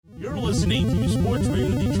listening to Sports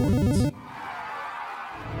Radio Detroit.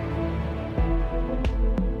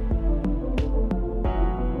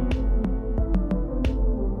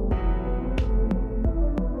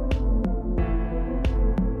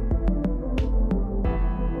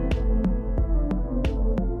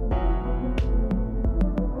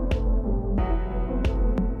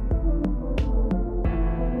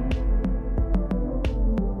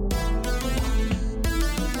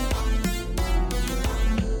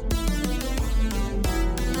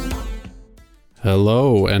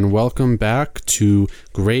 Hello and welcome back to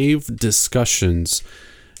Grave Discussions,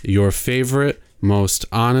 your favorite, most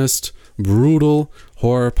honest, brutal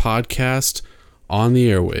horror podcast on the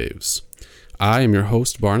airwaves. I am your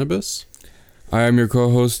host, Barnabas. I am your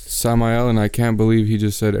co-host, Samael, and I can't believe he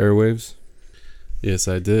just said airwaves. Yes,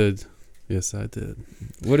 I did.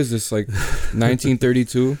 What is this, like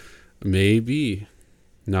 1932? Maybe.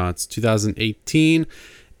 No, it's 2018,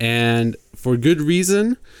 and for good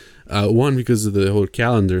reason. One, because of the whole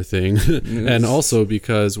calendar thing, and also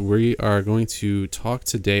because we are going to talk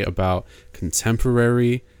today about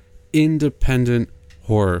contemporary, independent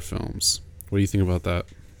horror films. What do you think about that?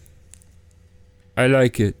 I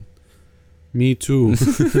like it. Me too.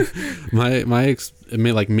 my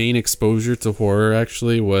main exposure to horror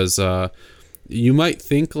actually was you might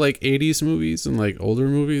think like 80s movies and like older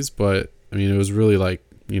movies, but I mean it was really like,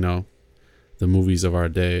 you know, the movies of our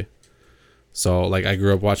day. So, like, I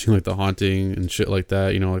grew up watching, like, The Haunting and shit like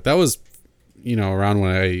that, you know, like, that was, you know, around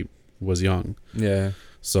when I was young. Yeah.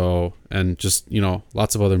 So, and just, you know,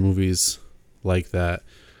 lots of other movies like that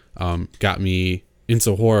got me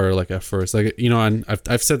into horror, like, at first. Like, you know, and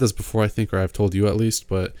I've said this before, I think, or I've told you at least,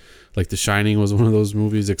 but, like, The Shining was one of those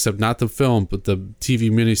movies, except not the film, but the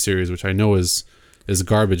TV miniseries, which I know is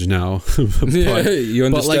garbage now. But, yeah, you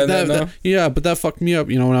understand that now? Yeah, but that fucked me up,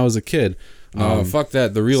 you know, when I was a kid. Fuck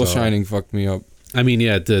that. The real Shining fucked me up. I mean,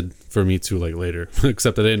 yeah, it did for me too, like later.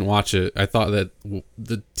 Except I didn't watch it. I thought that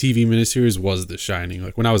the TV miniseries was The Shining,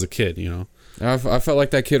 like when I was a kid, you know. I felt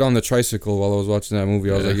like that kid on the tricycle while I was watching that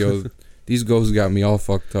movie. I was like, yo, these ghosts got me all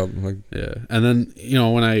fucked up. Like, yeah. And then, you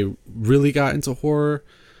know, when I really got into horror,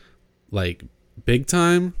 like big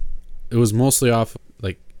time, it was mostly off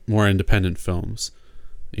like more independent films,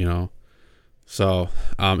 you know. So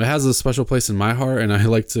it has a special place in my heart, and I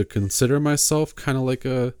like to consider myself kind of like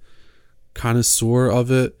a connoisseur of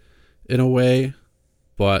it in a way.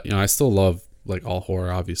 But, you know, I still love like all horror,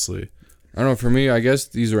 obviously. I don't know, for me, I guess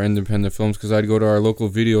these are independent films because I'd go to our local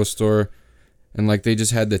video store and like they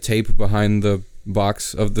just had the tape behind the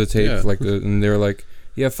box of the tape. Yeah. And they were like,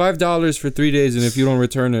 yeah, $5 for 3 days, and if you don't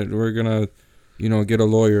return it, we're going to, you know, get a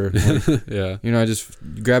lawyer. Like, yeah. You know, I just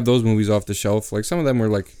grabbed those movies off the shelf. Like some of them were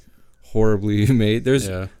like horribly made.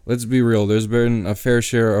 Let's be real, there's been a fair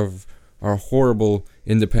share of our horrible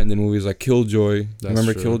independent movies like Killjoy.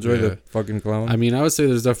 Remember true. Killjoy, the fucking clown? I mean, I would say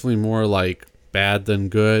there's definitely more like bad than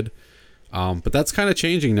good, but that's kind of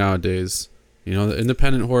changing nowadays. You know, the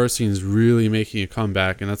independent horror scene is really making a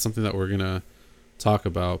comeback, and that's something that we're gonna talk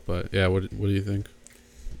about. But yeah, what do you think?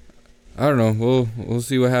 I don't know. We'll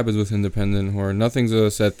see what happens with independent horror. Nothing's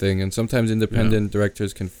a set thing, and sometimes independent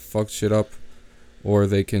directors can fuck shit up, or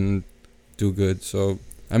they can do good. So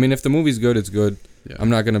I mean, if the movie's good, it's good. Yeah. I'm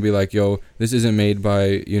not gonna be like, yo, this isn't made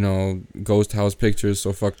by, you know, Ghost House Pictures,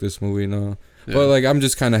 so fuck this movie. No. Yeah. But like, I'm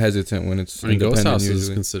just kind of hesitant when it's independent. Ghost House usually is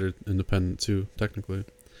considered independent too, technically.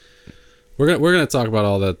 We're gonna talk about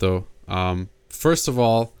all that though. First of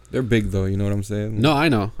all, they're big though. You know what I'm saying? No, I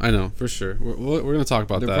know for sure. We're gonna talk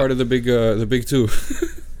about they're that. They're part of the big two.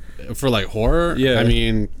 For like horror, yeah. I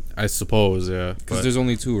mean, I suppose, yeah. Because there's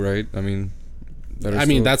only two, right? I mean,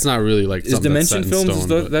 that's not really like is Dimension Films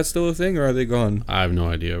that's still a thing, or are they gone? I have no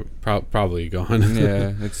idea. Probably gone.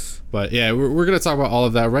 Yeah, it's. But yeah, we're gonna talk about all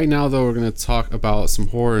of that right now. Though we're gonna talk about some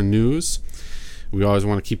horror news. We always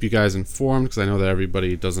want to keep you guys informed because I know that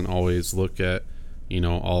everybody doesn't always look at, you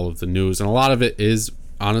know, all of the news, and a lot of it is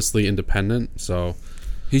honestly independent. So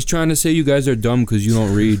he's trying to say you guys are dumb because you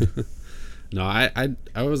don't read. No, I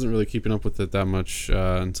wasn't really keeping up with it that much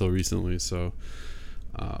until recently. So.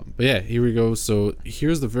 But yeah, here we go. So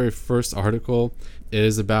here's the very first article. It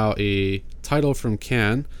is about a title from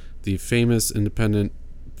Cannes, the famous independent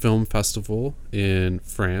film festival in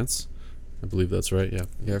France. I believe that's right. Yeah.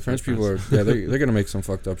 Yeah, French people are. Yeah, they're gonna make some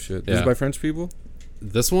fucked up shit. Yeah. Is it by French people?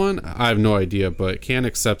 This one, I have no idea, but Cannes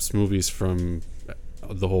accepts movies from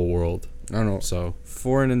the whole world. I don't know. So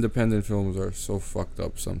foreign independent films are so fucked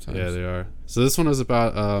up sometimes. Yeah, they are. So this one is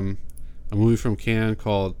about a movie from Cannes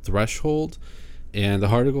called Threshold. And the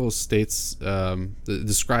article states,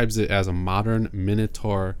 describes it as a modern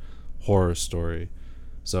Minotaur horror story.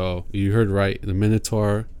 So you heard right, the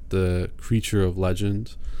Minotaur the creature of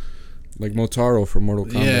legend. Like Motaro from Mortal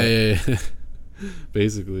Kombat. Yeah.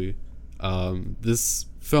 Basically. This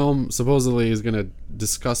film supposedly is going to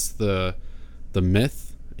discuss the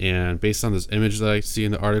myth, and based on this image that I see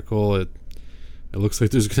in the article, it looks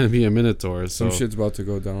like there's going to be a Minotaur. So some shit's about to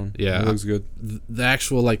go down. Yeah. It looks good. The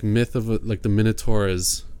actual like myth of like the Minotaur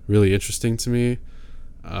is really interesting to me.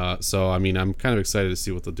 So I mean, I'm kind of excited to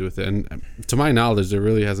see what they'll do with it. And to my knowledge, there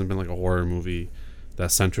really hasn't been like a horror movie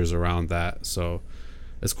that centers around that. So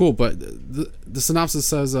it's cool. But the synopsis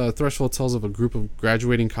says Threshold tells of a group of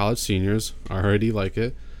graduating college seniors, I already like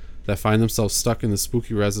it, that find themselves stuck in the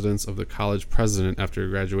spooky residence of the college president after a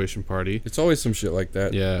graduation party. It's always some shit like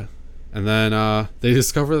that. Yeah. And then they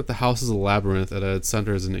discover that the house is a labyrinth and at its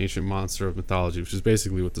center is an ancient monster of mythology, which is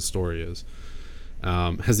basically what the story is.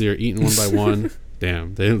 As they are eaten one by one,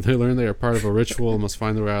 damn, they learn they are part of a ritual and must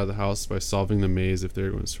find their way out of the house by solving the maze if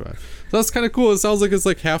they're going to survive. So that's kind of cool. It sounds like it's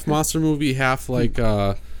like half monster movie, half like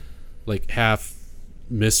half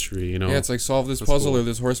mystery, you know? Yeah, it's like solve this That's puzzle cool. or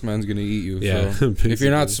this horseman's going to eat you. Yeah, So if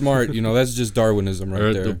you're not basically. smart, you know, that's just Darwinism right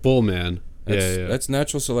Or there. the bull man. Yeah. That's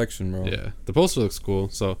natural selection, bro. Yeah, the poster looks cool.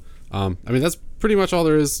 So, I mean, that's pretty much all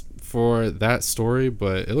there is for that story,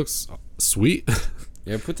 but it looks sweet.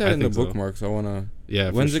 Yeah, put that I in the think so. bookmarks. I want to... Yeah,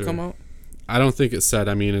 for When's it sure. come out? I don't think it said.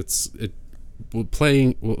 I mean, it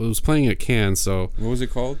was playing at Cannes, so What was it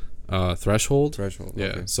called? Threshold. Threshold. Yeah.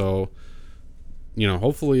 Okay. So, you know,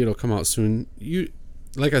 hopefully it'll come out soon.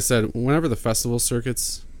 Like I said, whenever the festival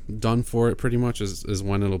circuit's done for it, pretty much is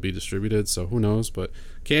when it'll be distributed. So who knows? But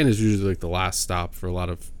Cannes is usually like the last stop for a lot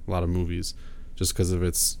of movies, just because of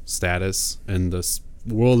its status in the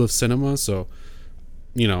world of cinema. So,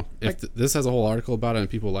 you know, if this has a whole article about it and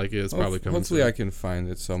people like it, it's probably coming. Hopefully soon. I can find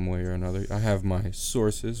it some way or another. I have my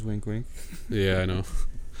sources, wink wink. Yeah, I know.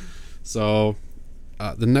 So,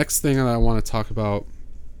 the next thing that I want to talk about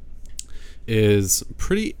is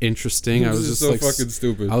pretty interesting. I was just so like, fucking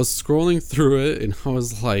stupid. I was scrolling through it and I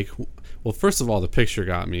was like, well, first of all, the picture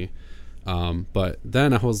got me, but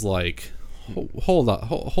then I was like, hold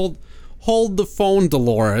the phone,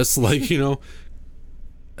 Dolores. Like, you know,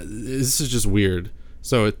 this is just weird.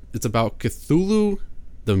 So it's about Cthulhu,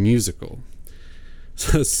 the musical.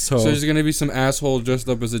 So there's gonna be some asshole dressed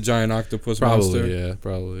up as a giant octopus monster. probably, yeah,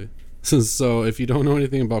 probably. So if you don't know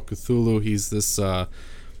anything about Cthulhu, he's this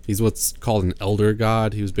he's what's called an elder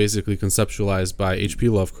god. He was basically conceptualized by H.P.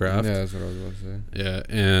 Lovecraft. Yeah, that's what I was about to say. Yeah,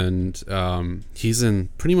 and he's in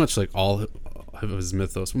pretty much like all of his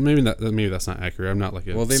mythos. Maybe that's not accurate. I'm not like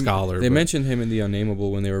a scholar. They but mentioned him in the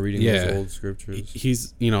Unnameable when they were reading Yeah. those old scriptures.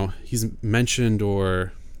 he's mentioned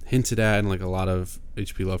or hinted at in like a lot of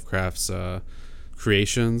H.P. Lovecraft's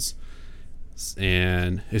creations,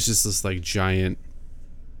 and it's just this like giant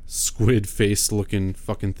squid face looking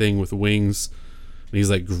fucking thing with wings, and he's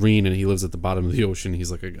like green and he lives at the bottom of the ocean.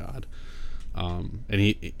 He's like a god, and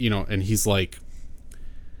he's like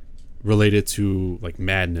related to like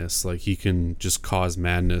madness. Like he can just cause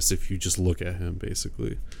madness if you just look at him,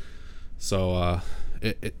 basically. So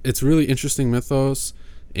it's really interesting mythos,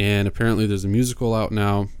 and apparently there's a musical out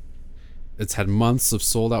now. It's had months of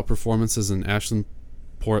sold out performances in Ashland,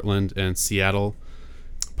 Portland, and Seattle.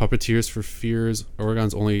 Puppeteers for Fears,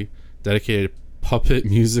 Oregon's only dedicated puppet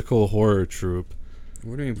musical horror troupe.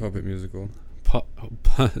 What do you mean puppet musical?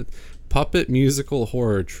 Puppet musical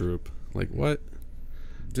horror troupe. Like what?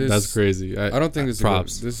 That's crazy. I don't think this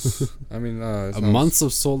props. This. I mean, months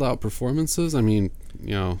of sold out performances. I mean,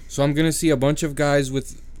 you know. So I'm gonna see a bunch of guys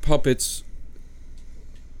with puppets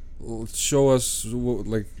show us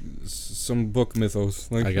like some book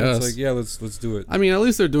mythos. Like, I guess. It's like, yeah, let's do it. I mean, at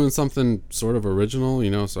least they're doing something sort of original,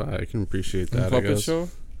 you know. So I can appreciate that. Puppet I guess. show.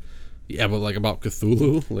 Yeah, but like about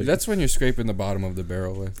Cthulhu. Like, That's when you're scraping the bottom of the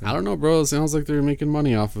barrel. I think. I don't know, bro. It sounds like they're making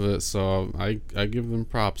money off of it, so I give them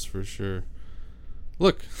props for sure.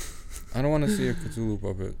 Look, I don't want to see a Cthulhu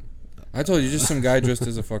puppet. I told you, just some guy dressed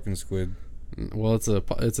as a fucking squid. well, it's a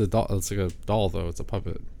doll. It's like a doll though. It's a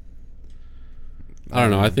puppet. I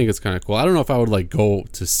don't know. I think it's kind of cool. I don't know if I would like go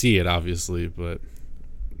to see it, obviously, but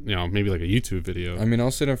you know, maybe like a YouTube video. I mean,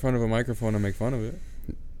 I'll sit in front of a microphone and make fun of it.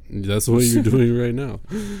 That's what you're doing right now.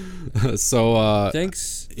 So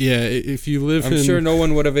Thanks. yeah, if you live I'm in, sure no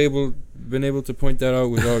one would have been able to point that out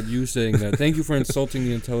without you saying that. Thank you for insulting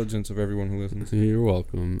the intelligence of everyone who listens. You're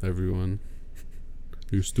welcome, everyone.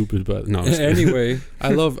 You're stupid, but no. I'm just kidding. Anyway, I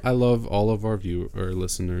love all of our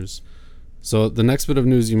listeners. So the next bit of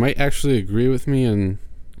news, you might actually agree with me in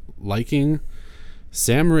liking.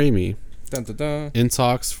 Sam Raimi dun, dun, dun. in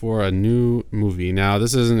talks for a new movie. Now,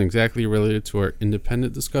 this isn't exactly related to our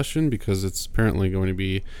independent discussion because it's apparently going to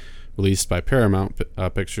be released by Paramount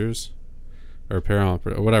Pictures, or Paramount,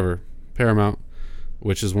 or whatever, Paramount,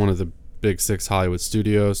 which is one of the big 6 Hollywood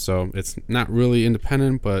studios. So it's not really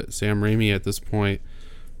independent, but Sam Raimi at this point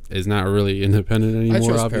is not really independent anymore. I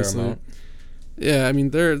trust obviously. Paramount. Yeah, I mean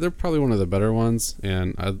they're probably one of the better ones,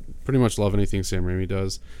 and I pretty much love anything Sam Raimi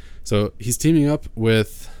does. So he's teaming up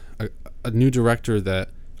with a new director that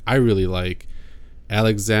I really like,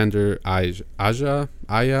 Alexander Aja.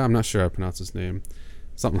 I'm not sure how to pronounce his name,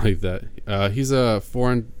 something like that. He's a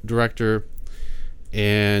foreign director,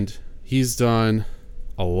 and he's done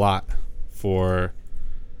a lot for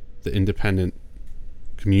the independent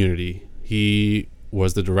community. He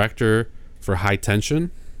was the director for High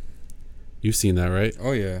Tension. You've seen that, right?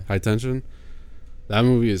 Oh yeah. High Tension. That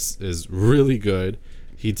movie is really good.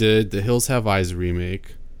 He did the Hills Have Eyes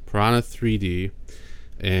remake, Piranha 3D,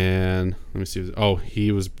 and let me see.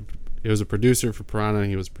 He was a producer for Piranha.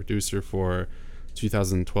 He was a producer for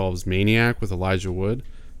 2012's Maniac with Elijah Wood,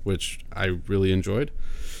 which I really enjoyed.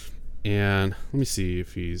 And let me see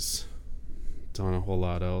if he's done a whole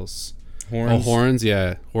lot else. Horns,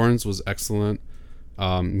 yeah. Horns was excellent.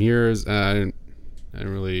 Mirrors, I didn't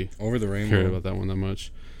really Over the Rainbow. care about that one that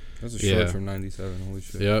much. That's a short from '97. Holy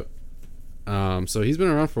shit. Yep. So he's been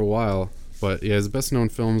around for a while, but yeah, his best known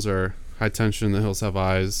films are High Tension, The Hills Have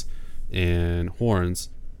Eyes, and Horns.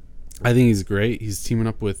 I think he's great. He's teaming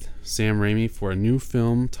up with Sam Raimi for a new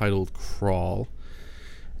film titled Crawl,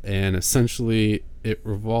 and essentially it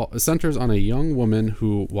centers on a young woman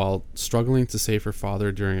who, while struggling to save her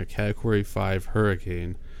father during a Category 5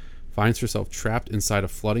 hurricane, finds herself trapped inside a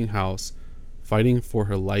flooding house, fighting for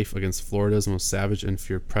her life against Florida's most savage and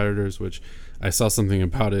feared predators, which I saw something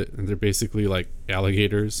about it, and they're basically like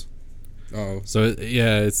alligators. Oh. So it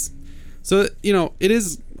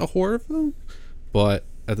is a horror film, but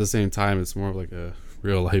at the same time, it's more of like a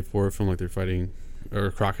real life horror film, like they're fighting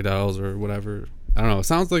or crocodiles or whatever. I don't know. It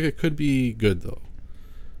sounds like it could be good though.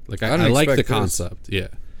 Like I like the concept. Yeah.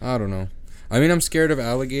 I don't know. I mean, I'm scared of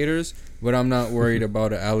alligators, but I'm not worried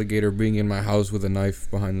about an alligator being in my house with a knife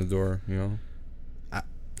behind the door, you know?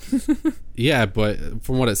 Yeah, but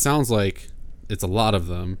from what it sounds like, it's a lot of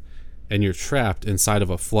them, and you're trapped inside of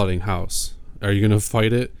a flooding house. Are you going to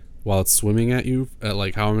fight it while it's swimming at you at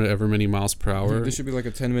like however many miles per hour? This should be like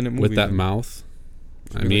a 10-minute movie. With that mouth?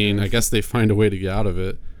 I mean, I guess they find a way to get out of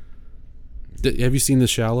it. Have you seen The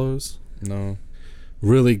Shallows? No.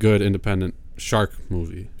 Really good independent shark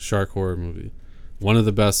horror movie. One of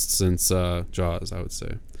the best since Jaws, I would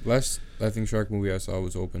say. Last, I think, shark movie I saw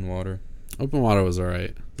was Open Water. Open Water was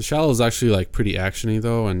alright. The Shallows is actually like pretty actiony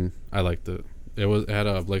though, and I liked it. It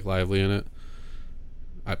had Blake Lively in it.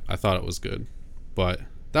 I thought it was good, but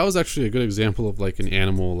that was actually a good example of like an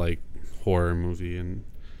animal like horror movie.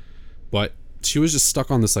 But she was just stuck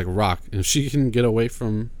on this like rock, and if she can get away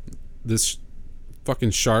from this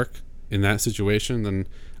fucking shark in that situation, then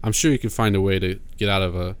I'm sure you could find a way to get out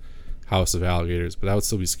of a house of alligators. But that would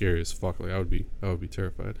still be scary as fuck. Like I would be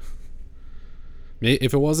terrified.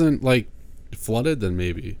 If it wasn't like flooded, then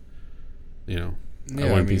maybe, I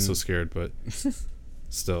wouldn't be so scared. But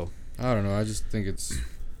still, I don't know. I just think it's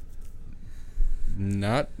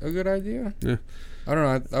not a good idea. Yeah, I don't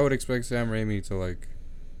know. I would expect Sam Raimi to like.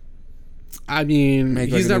 I mean, make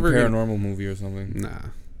he's like never a paranormal movie or something. Nah,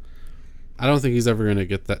 I don't think he's ever gonna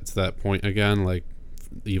get to that point again, like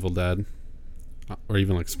Evil Dead, or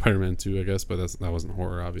even like Spider-Man 2, I guess. But that wasn't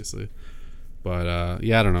horror, obviously. But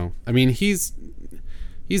yeah, I don't know. I mean, he's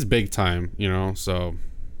big time, so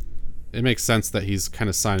it makes sense that he's kind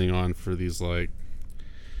of signing on for these like,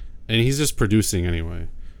 and he's just producing anyway.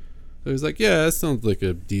 So he's like, yeah, that sounds like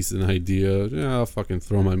a decent idea. Yeah, I'll fucking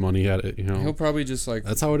throw my money at it, He'll probably just like.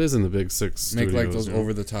 That's how it is in the big 6 make studios, like those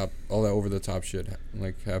over the top, all that over the top shit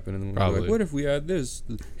like happen in the movie. Probably. Like, what if we add this?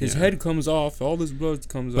 His head comes off, all this blood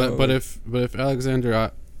comes out. But if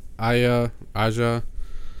Alexander Aja,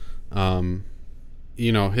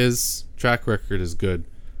 his track record is good.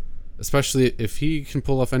 Especially if he can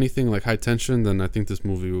pull off anything like High Tension, then I think this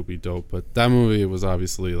movie will be dope. But that movie was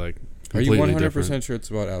obviously like completely Are you 100% different. sure it's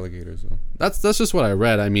about alligators though? That's just what I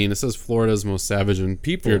read. I mean, it says Florida's most savage and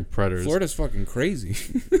feared predators. Florida's fucking crazy.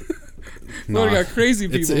 Nah, Florida got crazy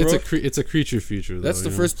people, bro. It's a creature feature. Though, That's the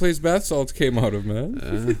first place bath salts came out of,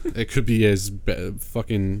 man. It could be as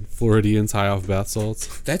fucking Floridians high off bath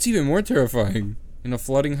salts. That's even more terrifying. In a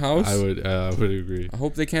flooding house. I would agree. I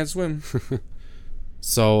hope they can't swim.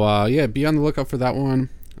 So yeah, be on the lookout for that one.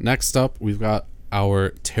 Next up, we've got our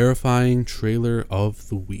terrifying trailer of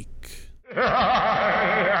the week.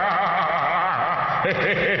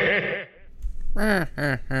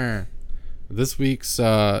 This week's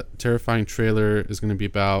terrifying trailer is going to be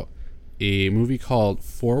about a movie called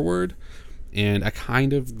Forward. and I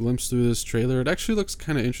kind of glimpsed through this trailer. It actually looks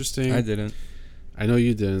kind of interesting. I didn't. I know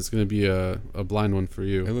you didn't. It's going to be a blind one for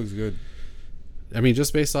you. It looks good. I mean,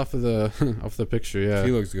 just based off of the off the picture, yeah.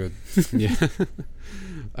 She looks good. Yeah.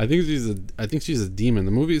 I think she's a demon.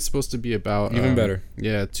 The movie is supposed to be about even better.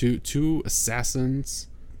 Yeah, two assassins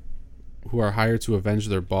who are hired to avenge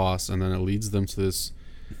their boss, and then it leads them to this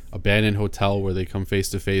abandoned hotel where they come face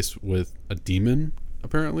to face with a demon,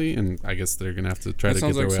 apparently, and I guess they're gonna have to try to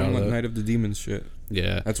get their way out of it. Sounds like some Night of the Demons shit.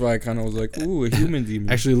 Yeah, that's why I kind of was like, ooh, a human demon.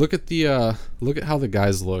 Actually, look at how the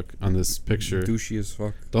guys look on this picture. Douchey as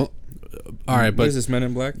fuck. Don't. All right, but is this Men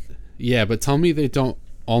in Black? Yeah, but tell me they don't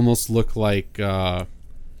almost look like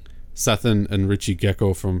Seth and Richie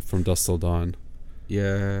Gecko from Dusk Till Dawn.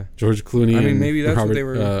 Yeah, George Clooney. I mean, maybe that's Robert, what they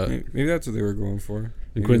were. Maybe that's what they were going for.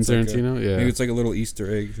 And Quentin Tarantino. Yeah, maybe it's like a little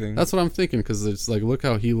Easter egg thing. That's what I'm thinking, because it's like, look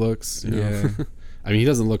how he looks. You know? Yeah. I mean, he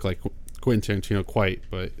doesn't look like Quentin Tarantino quite,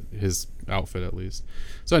 but his outfit at least.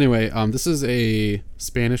 So anyway, this is a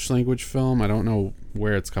Spanish language film. I don't know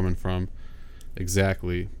where it's coming from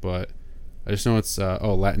exactly, but I just know it's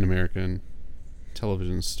Latin American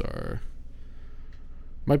television star.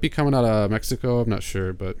 Might be coming out of Mexico. I'm not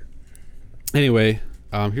sure, but anyway,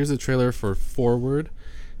 here's a trailer for Forward.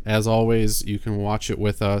 As always, you can watch it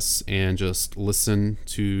with us and just listen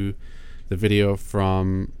to the video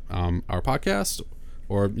from our podcast,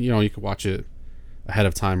 or you can watch it ahead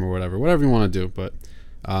of time or whatever you want to do. But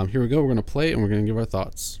here we go. We're going to play it and we're going to give our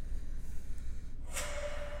thoughts.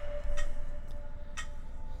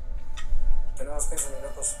 Tenemos 15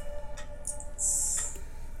 minutos.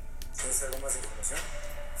 ¿Tienes algo más de información?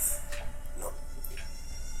 No.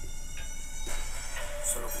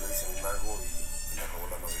 Solo que le dice un mago y le robó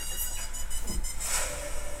la novia al jefe.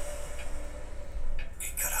 ¿Qué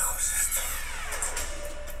carajo es esto?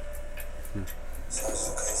 ¿Sabes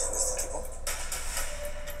lo que dicen de este tipo?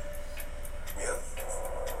 ¿Miedo?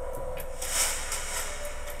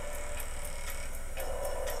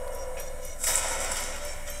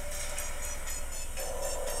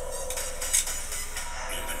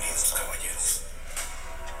 Bienvenidos, caballeros.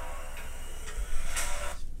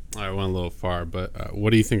 I went a little far, but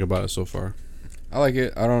what do you think about it so far? I like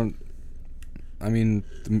it. I mean,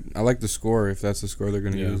 I like the score, if that's the score they're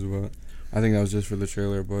going to use, but I think that was just for the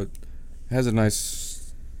trailer, but it has a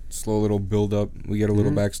nice, slow little build-up. We get a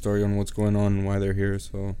little backstory on what's going on and why they're here,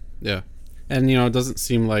 so... Yeah. And, it doesn't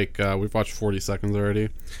seem like... we've watched 40 seconds already.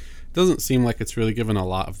 It doesn't seem like it's really given a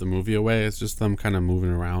lot of the movie away. It's just them kind of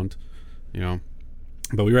moving around,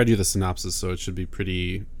 But we read you the synopsis, so it should be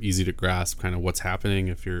pretty easy to grasp kind of what's happening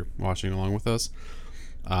if you're watching along with us.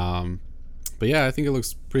 But yeah, I think it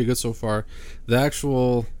looks pretty good so far. The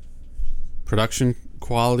actual production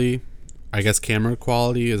quality, I guess camera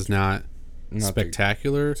quality, is not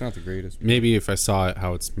spectacular. It's not the greatest. Maybe if I saw it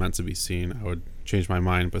how it's meant to be seen, I would change my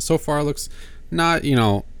mind. But so far, it looks not,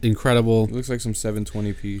 incredible. It looks like some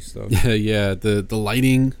 720p stuff. Yeah. The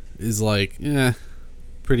lighting is like,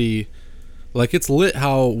 pretty... Like, it's lit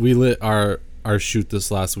how we lit our shoot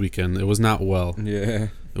this last weekend. It was not well. Yeah.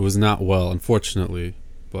 It was not well, unfortunately.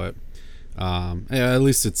 But, at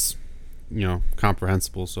least it's,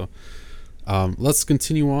 comprehensible. So, let's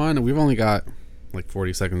continue on. We've only got,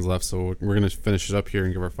 40 seconds left, so we're going to finish it up here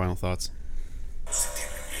and give our final thoughts.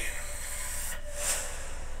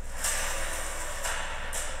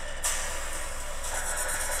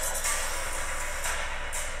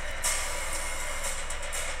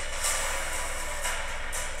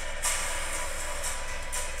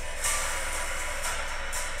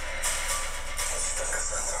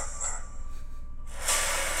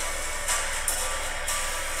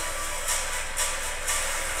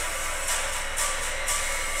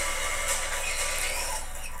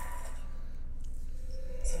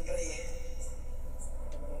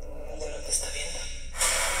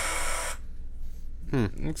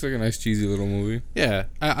 Looks like a nice cheesy little movie. Yeah,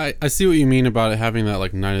 I see what you mean about it having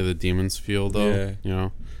that Night of the Demons feel, though.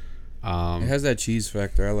 Yeah. It has that cheese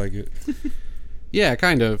factor. I like it. Yeah,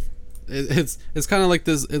 kind of. It's kind of like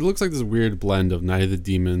this. It looks like this weird blend of Night of the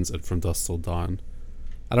Demons and From Dusk Till Dawn.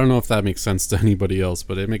 I don't know if that makes sense to anybody else,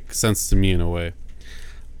 but it makes sense to me in a way.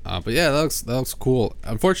 But yeah, that looks cool.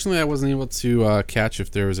 Unfortunately, I wasn't able to catch if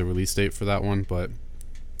there was a release date for that one, but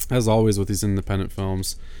as always with these independent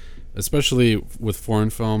films, especially with foreign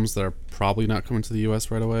films that are probably not coming to the U.S.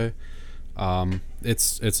 right away,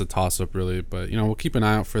 it's a toss-up really. But we'll keep an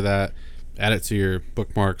eye out for that. Add it to your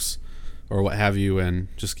bookmarks or what have you, and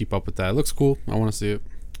just keep up with that. It looks cool. I want to see it.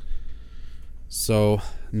 So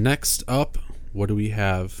next up, what do we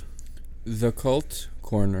have? The Cult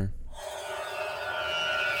Corner.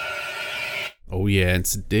 Oh yeah, and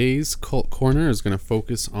today's Cult Corner is going to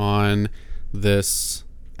focus on this,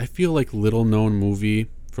 I feel like, little known movie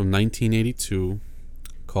from 1982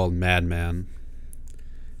 called Madman.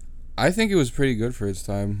 I think it was pretty good for its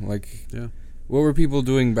time. Like, Yeah. what were people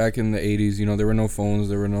doing back in the 80s? You know, there were no phones.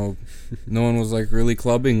 There were no one was like really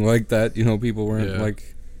clubbing like that. You know, people weren't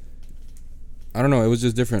like, I don't know. It was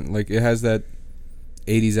just different. Like, it has that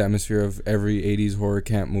 80s atmosphere of every 80s horror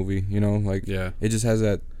camp movie. You know, like it just has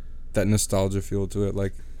that nostalgia feel to it.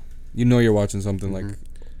 Like, you know, you're watching something like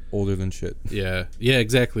older than shit. Yeah,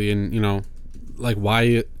 exactly. And you know, like,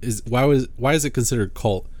 why is it considered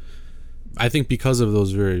cult? I think because of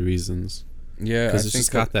those very reasons. Yeah, because it's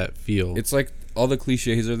just got that feel. It's like all the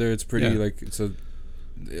cliches are there. It's pretty like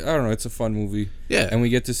I don't know. It's a fun movie. Yeah, and we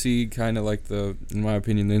get to see kind of like in my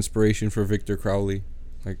opinion, the inspiration for Victor Crowley.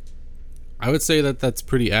 Like, I would say that's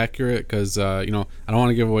pretty accurate because you know, I don't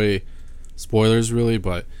want to give away spoilers really,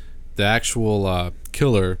 but the actual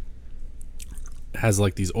killer has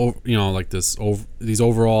like these these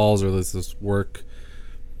overalls or this work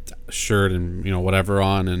shirt and, you know, whatever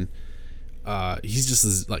on, and he's just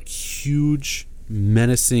this like huge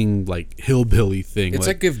menacing like hillbilly thing. It's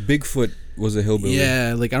like if Bigfoot was a hillbilly.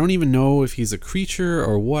 Yeah, like I don't even know if he's a creature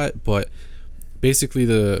or what, but basically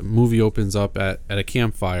the movie opens up at a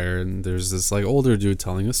campfire and there's this like older dude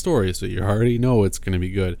telling a story, so you already know it's going to be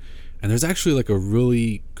good. And there's actually like a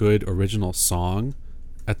really good original song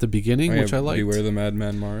at the beginning, which I liked. Beware the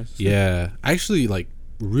Madman Mars. Yeah, I actually like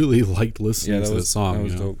really liked listening to the song. That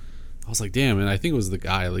was dope. I was like, damn, and I think it was the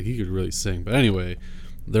guy, like he could really sing. But anyway,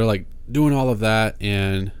 they're like doing all of that,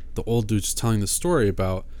 and the old dude's telling the story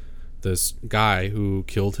about this guy who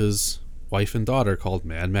killed his wife and daughter called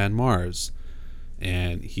Madman Mars.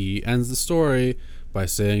 And he ends the story by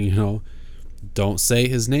saying, you know, don't say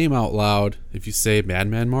his name out loud. If you say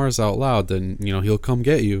Madman Mars out loud, then, you know, he'll come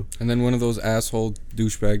get you. And then one of those asshole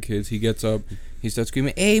douchebag kids, he gets up, he starts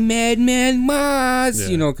screaming, "Hey, Madman Mars!"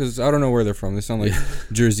 You know, because I don't know where they're from. They sound like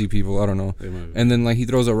Jersey people. I don't know. And then like he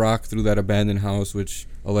throws a rock through that abandoned house, which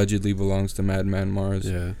allegedly belongs to Madman Mars.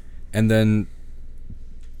 Yeah. And then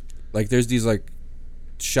like there's these like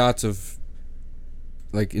shots of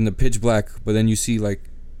like in the pitch black, but then you see like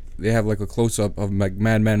they have like a close up of like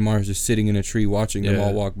Madman Mars just sitting in a tree watching them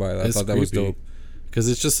all walk by. I thought that was dope. Because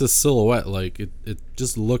it's just a silhouette, like it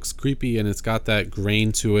just looks creepy, and it's got that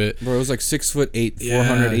grain to it. Bro, it was like 6'8",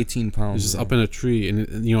 418 pounds. It's just up in a tree,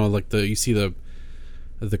 and you know, like you see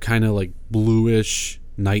the kind of like bluish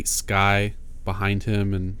night sky behind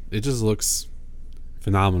him, and it just looks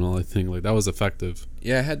phenomenal. I think like that was effective.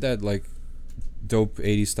 Yeah, it had that like dope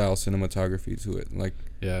 80s style cinematography to it. Like,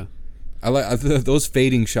 yeah, I like those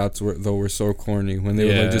fading shots were so corny when they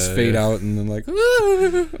would like just fade out and then like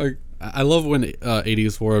like. I love when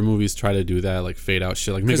 80s horror movies try to do that, like fade out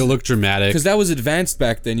shit, like make it look dramatic. Because that was advanced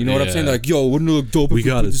back then. You know what I'm saying? Like, yo, wouldn't it look dope if we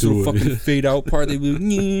gotta put this do little it. fucking fade out part? They'd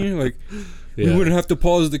be like, we wouldn't have to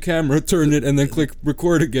pause the camera, turn it, and then click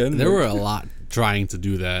record again. There were a lot trying to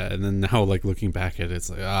do that, and then now like looking back at it, it's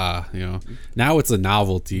like you know, now it's a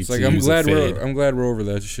novelty. It's like I'm glad we're over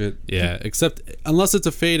that shit. Yeah, except unless it's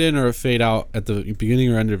a fade in or a fade out at the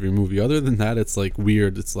beginning or end of your movie. Other than that, it's like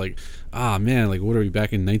weird. It's like, man, like what are we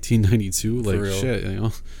back in 1992? Like shit, you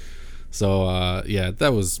know. So yeah,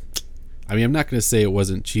 that was. I mean, I'm not gonna say it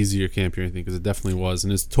wasn't cheesy or campy or anything, because it definitely was,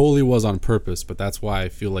 and it totally was on purpose. But that's why I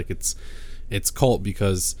feel like it's cult,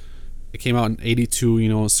 because it came out in 82, you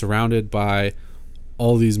know, surrounded by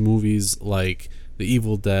all these movies like The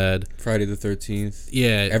Evil Dead, Friday the 13th.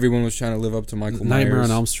 Yeah. Everyone was trying to live up to Michael Nightmare Myers.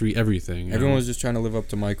 on Elm Street, everything. Everyone was just trying to live up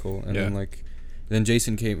to Michael. And then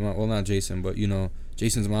Jason came out. Well, not Jason, but, you know,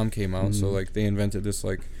 Jason's mom came out. So, like, they invented this,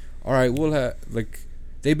 like, all right, we'll have, like,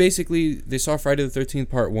 they saw Friday the 13th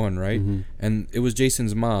part 1, right? And it was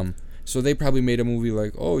Jason's mom. So they probably made a movie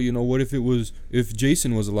like, oh, you know, what if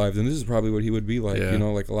Jason was alive, then this is probably what he would be like, you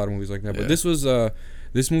know, like a lot of movies like that. But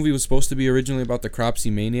this movie was supposed to be originally about the Cropsey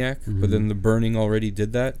Maniac, but then The Burning already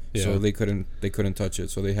did that, so they couldn't touch it,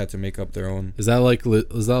 so they had to make up their own. Is that like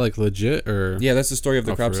legit, or? Yeah, that's the story of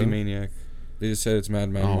the Cropsey Maniac. They just said it's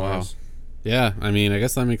Madman Mars. Wow. Yeah, I mean, I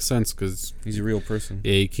guess that makes sense, because he's a real person.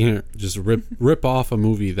 Yeah, you can't just rip off a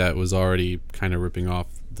movie that was already kind of ripping off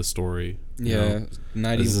the story. Yeah,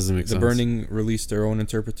 this doesn't make sense. The Burning released their own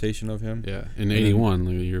interpretation of him. Yeah, in 81,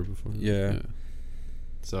 like a year before. Yeah.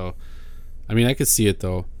 So, I mean, I could see it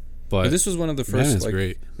though, but this was one of the first. Like,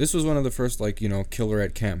 great. This was one of the first, like, you know, killer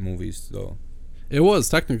at camp movies, though. It was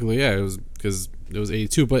technically, yeah. It was because it was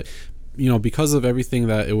 82, but you know, because of everything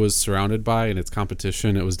that it was surrounded by and its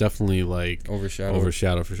competition, it was definitely like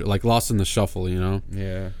overshadowed for sure. Like Lost in the Shuffle, you know.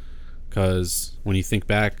 Yeah. Because when you think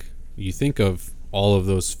back, you think of all of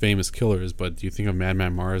those famous killers, but do you think of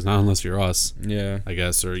Madman Mars? Not unless you're us, Yeah. I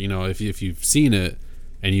guess, or if you've seen it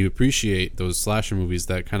and you appreciate those slasher movies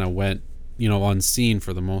that kind of went unseen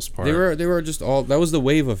for the most part. They were just all, that was the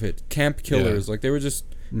wave of it. Camp killers, like they were just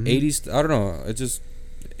 80s. I don't know. It just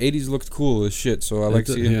 80s looked cool as shit. So I like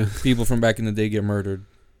seeing people from back in the day get murdered.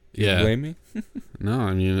 You blame me? No,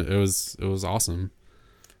 I mean it was awesome.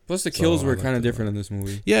 Plus the kills were kind of different in this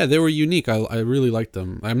movie. Yeah, they were unique. I really liked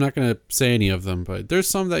them. I'm not gonna say any of them, but there's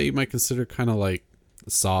some that you might consider kind of like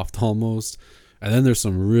soft almost. And then there's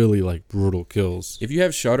some really like brutal kills. If you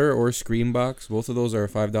have Shudder or Screambox, both of those are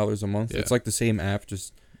 $5 a month. Yeah. It's like the same app,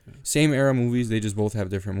 just same era movies. They just both have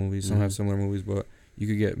different movies. Some have similar movies, but you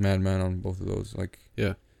could get Madman on both of those. Like,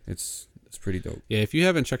 yeah, it's pretty dope. Yeah, if you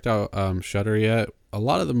haven't checked out Shudder yet, a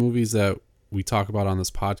lot of the movies that we talk about on this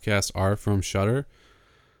podcast are from Shudder.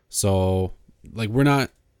 So, like, we're not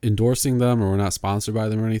endorsing them or we're not sponsored by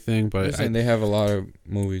them or anything, but they have a lot of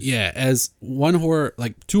movies. Yeah, as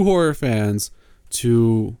two horror fans.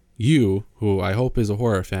 To you, who I hope is a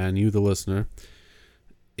horror fan, you the listener,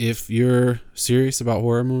 if you're serious about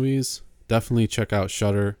horror movies, definitely check out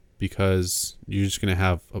Shudder because you're just gonna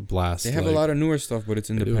have a blast. They have a lot of newer stuff, but it's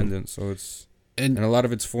independent, so it's and a lot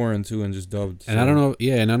of it's foreign too and just dubbed. And I don't know,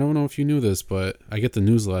 and I don't know if you knew this, but I get the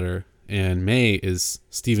newsletter, and May is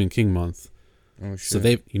Stephen King month. Oh shit!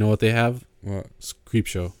 So you know what they have? What?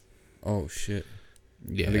 Creepshow. Oh shit!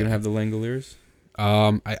 Yeah. Are they gonna have the Langoliers?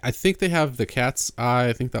 I think they have the Cat's Eye.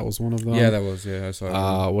 I think that was one of them. Yeah, that was. Yeah, I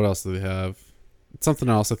saw it. What else do they have? Something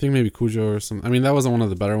else. I think maybe Cujo or something. I mean, that wasn't one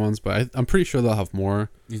of the better ones, but I'm pretty sure they'll have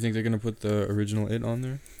more. You think they're gonna put the original It on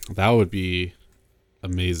there? That would be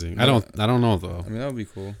amazing. I don't know though. I mean, that would be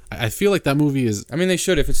cool. I feel like that movie is. I mean, they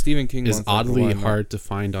should if it's Stephen King. Is oddly hard to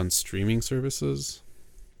find on streaming services.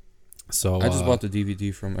 So I just bought the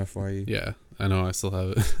DVD from FYE. Yeah, I know. I still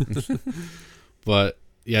have it. But.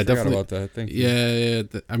 Yeah, definitely. About that. Thank you. Yeah.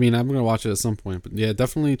 I mean, I'm gonna watch it at some point, but yeah,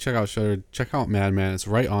 definitely check out Shudder. Check out Madman. It's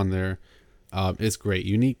right on there. It's great.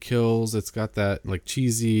 Unique kills. It's got that like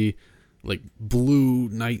cheesy, like blue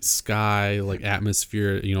night sky, like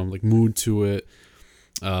atmosphere. Like mood to it.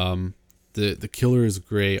 The killer is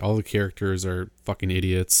great. All the characters are fucking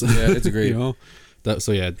idiots. Yeah, it's great.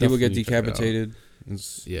 So yeah, people get decapitated.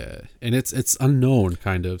 Yeah, and it's unknown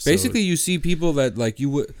kind of. Basically, you see people that like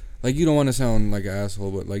you would. Like, you don't want to sound like an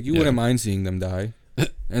asshole, but, like, you wouldn't mind seeing them die.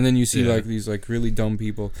 And then you see, like, these, like, really dumb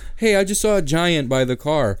people. Hey, I just saw a giant by the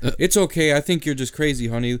car. It's okay. I think you're just crazy,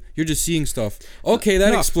 honey. You're just seeing stuff. Okay,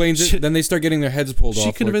 that explains it. Then they start getting their heads pulled off.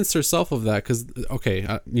 She convinced herself of that because, okay,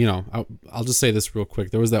 I'll just say this real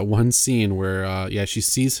quick. There was that one scene where, she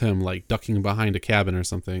sees him, like, ducking behind a cabin or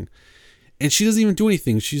something. And she doesn't even do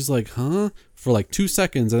anything. She's like, huh? For like 2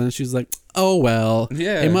 seconds. And then she's like, oh, well.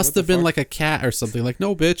 Yeah. It must have been like a cat or something. Like,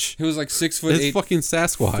 no, bitch. He was like 6'8". It's fucking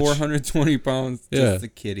Sasquatch. 420 pounds. Yeah. Just a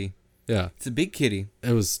kitty. Yeah. It's a big kitty.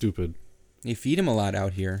 It was stupid. They feed him a lot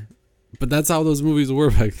out here. But that's how those movies were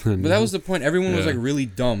back then. But that was the point. Everyone was like really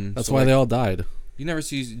dumb. That's why they all died. You never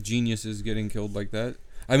see geniuses getting killed like that.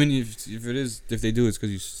 I mean, if they do, it's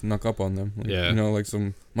because you snuck up on them. Like, like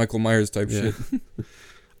some Michael Myers type shit.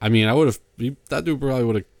 I mean, that dude probably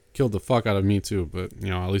would have killed the fuck out of me too, but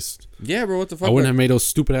at least bro, what the fuck? I wouldn't have made those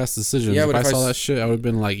stupid ass decisions. Yeah, if I saw that shit, I would have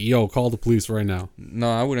been like, yo, call the police right now.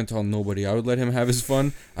 No, I wouldn't tell nobody. I would let him have his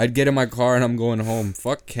fun. I'd get in my car and I'm going home.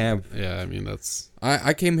 Fuck camp. Yeah, I mean that's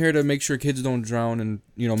I came here to make sure kids don't drown and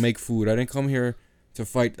make food. I didn't come here to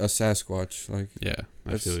fight a Sasquatch. Like, yeah,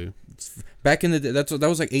 I feel you. Back in the day, that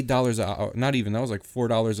was like $8 an hour. Not even, that was like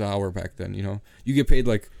 $4 an hour back then. You get paid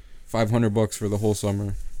like $500 for the whole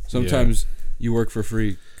summer. Sometimes you work for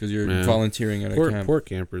free because you're volunteering at a camp. Poor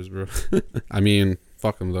campers, bro. I mean,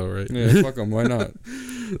 fuck them though, right? Yeah, fuck them. Why not?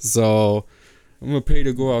 So I'm gonna pay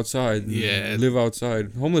to go outside. Yeah, live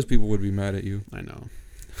outside. Homeless people would be mad at you. I know.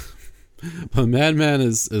 But Madman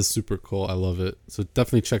is super cool. I love it. So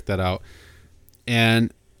definitely check that out.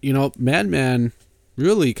 And Madman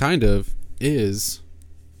really kind of is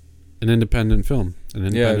an independent film, an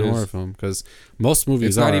independent horror film, because most movies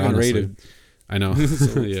it's not are even honestly, rated. I know.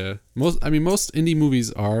 Yeah. Most indie movies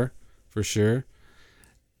are, for sure.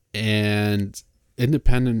 And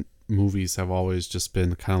independent movies have always just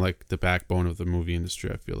been kind of like the backbone of the movie industry,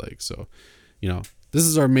 I feel like. So, this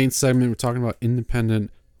is our main segment. We're talking about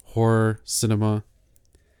independent horror cinema.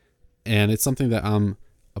 And it's something that I'm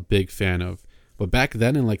a big fan of. But back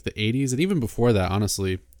then in like the 80s and even before that,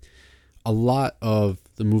 honestly, a lot of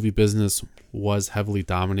the movie business was heavily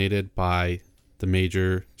dominated by the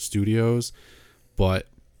major studios. But,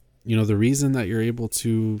 the reason that you're able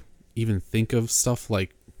to even think of stuff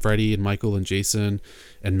like Freddy and Michael and Jason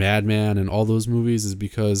and Madman and all those movies is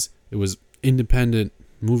because it was independent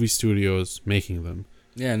movie studios making them.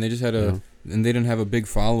 Yeah, and they just had You know? and they didn't have a big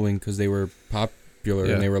following because they were popular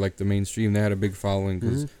Yeah. and they were like the mainstream. They had a big following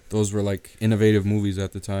because those were like innovative movies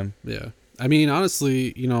at the time. Yeah. I mean,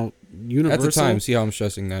 honestly, you know, Universal. At the time, see how I'm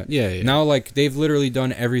stressing that. Yeah. Now, like, they've literally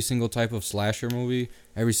done every single type of slasher movie,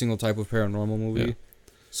 every single type of paranormal movie. Yeah.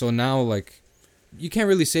 So now, like, you can't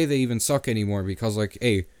really say they even suck anymore because, like,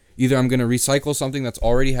 hey, either I'm going to recycle something that's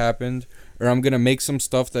already happened or I'm going to make some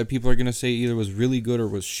stuff that people are going to say either was really good or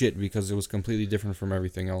was shit because it was completely different from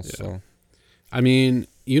everything else. Yeah. So, I mean,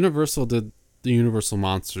 Universal did the Universal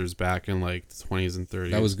Monsters back in, like, the 20s and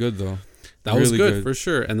 30s. that was good, though. That was really good, for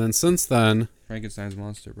sure. And then since then... Frankenstein's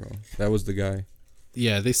monster, bro. That was the guy.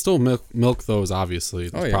 Yeah, they still milk those, obviously,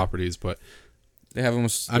 those properties, but... They have them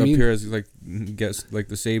appear as, like, guess, like,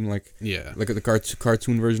 the same, like... Yeah. Like, the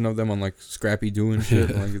cartoon version of them on, like, Scrappy-Doo and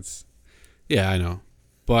shit. Like, it's... Yeah, I know.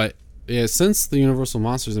 But, yeah, since the Universal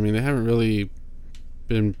Monsters, I mean, they haven't really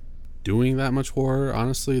been doing that much horror,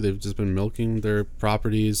 honestly. They've just been milking their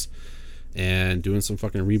properties and doing some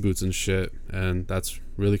fucking reboots and shit, and that's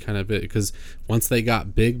really kind of it. Because once they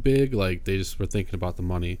got big, like, they just were thinking about the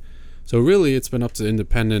money. So really, it's been up to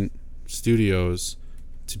independent studios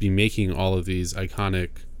to be making all of these iconic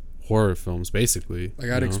horror films, basically.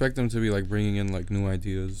 Like, I'd expect them to be, like, bringing in, like, new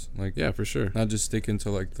ideas. Like, yeah, for sure. not just sticking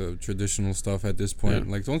to, like, the traditional stuff at this point.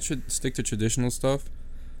 Yeah. Like, don't stick to traditional stuff,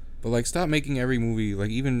 but, like, stop making every movie. Like,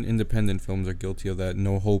 even independent films are guilty of that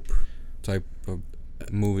no hope type of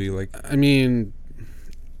movie. Like, I mean,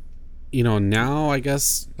 you know, now I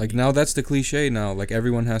guess... Like, now that's the cliche now. Like,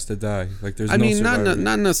 everyone has to die. Like, there's I no mean, survivors.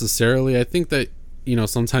 not necessarily. I think that, you know,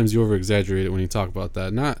 sometimes you over-exaggerate it when you talk about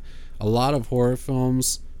that. Not a lot of horror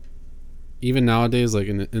films, even nowadays, like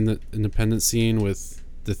in the independent scene with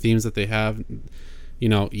the themes that they have, you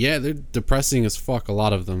know, yeah, they're depressing as fuck, a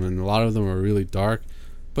lot of them, and a lot of them are really dark.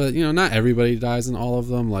 But, you know, not everybody dies in all of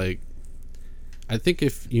them. Like, I think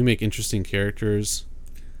if you make interesting characters,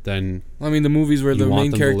 then... I mean, the movies where the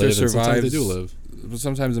main character survives... Sometimes they do live. But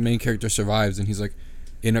sometimes the main character survives and he's, like,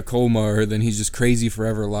 in a coma, or then he's just crazy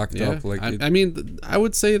forever locked up. Like, I mean, I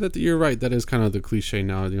would say that you're right. That is kind of the cliche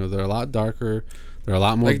now. You know, they're a lot darker. They're a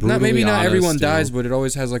lot more like, brutally not honest, everyone you know? dies, but it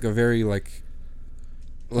always has, like, a very, like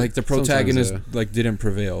the protagonist, like, didn't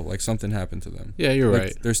prevail. Like, something happened to them. Yeah, you're like,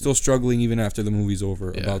 right. They're still struggling even after the movie's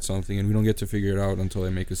over Yeah. about something, and we don't get to figure it out until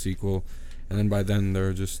they make a sequel. And then by then,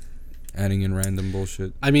 they're just adding in random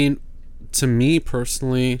bullshit. I mean, to me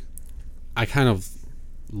personally, I kind of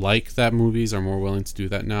like that movies are more willing to do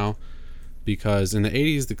that now, because in the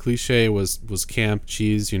 80s the cliche was camp,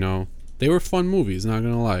 cheese, you know. They were fun movies, not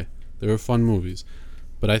gonna lie. They were fun movies.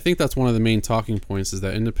 But I think that's one of the main talking points, is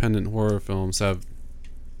that independent horror films have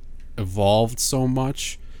evolved so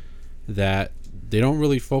much that they don't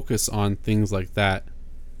really focus on things like that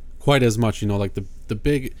quite as much, you know, like the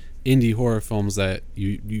big indie horror films that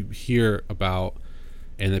you hear about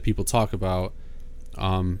and that people talk about.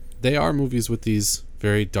 They are movies with these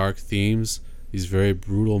very dark themes, these very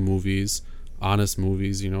brutal movies, honest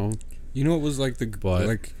movies, you know. You know what was like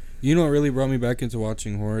you know what really brought me back into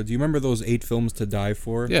watching horror? Do you remember those 8 films to die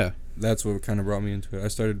for? Yeah. That's what kind of brought me into it. I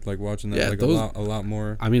started like watching that a lot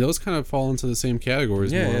more. I mean, those kind of fall into the same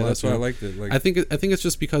categories. Yeah, more or less, that's why I liked it. Like, I think it's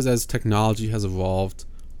just because as technology has evolved,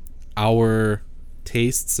 our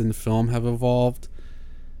tastes in film have evolved.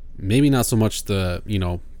 Maybe not so much the, you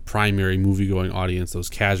know, primary movie-going audience, those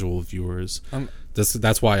casual viewers.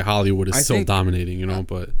 That's why Hollywood is still dominating, you know.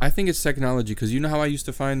 But I think it's technology, because you know how I used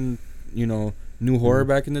to find, you know, new horror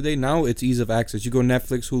back in the day. Now it's ease of access. You go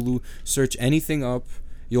Netflix, Hulu, search anything up,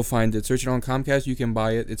 you'll find it. Search it on Comcast, you can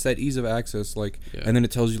buy it. It's that ease of access, like, and then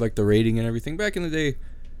it tells you like the rating and everything. Back in the day,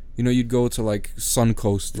 you know, you'd go to like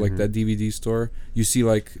Suncoast, like that DVD store. You see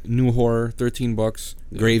like new horror, $13,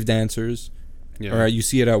 Grave Dancers. Yeah. Or you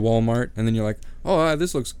see it at Walmart, and then you're like, oh,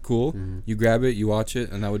 this looks cool. You grab it, you watch it,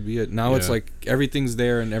 and that would be it. Now it's like everything's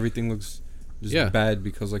there, and everything looks just bad,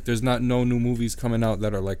 because like there's no new movies coming out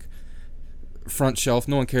that are like front shelf.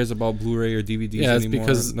 No one cares about Blu-ray or DVDs anymore. It's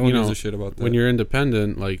because no one gives a shit about that. When you're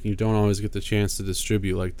independent, like, you don't always get the chance to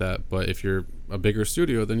distribute like that. But if you're a bigger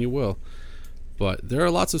studio, then you will. But there are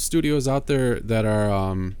lots of studios out there that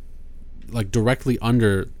are like directly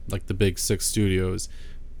under like the big 6 studios.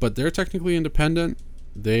 But they're technically independent.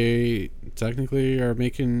 They technically are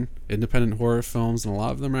making independent horror films, and a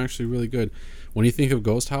lot of them are actually really good. When you think of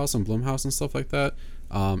Ghost House and Blumhouse and stuff like that,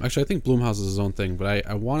 actually I think Blumhouse is his own thing, but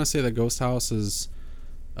I want to say that Ghost House is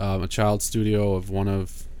a child studio of one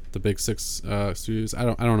of the big 6 studios. I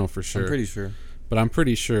don't know for sure. I'm pretty sure. But I'm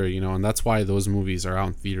pretty sure, you know, and that's why those movies are out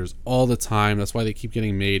in theaters all the time. That's why they keep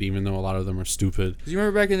getting made, even though a lot of them are stupid. Because you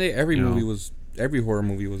remember back in the day, every movie was every horror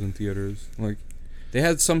movie was in theaters. Like, they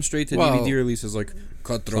had some straight to Well, DVD releases like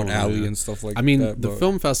Cutthroat Alley and stuff like that. I mean, the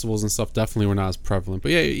film festivals and stuff definitely were not as prevalent.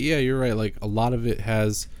 But yeah, you're right. Like, a lot of it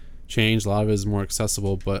has changed. A lot of it is more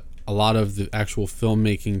accessible, but a lot of the actual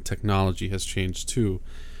filmmaking technology has changed too.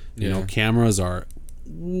 You know, cameras are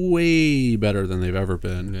way better than they've ever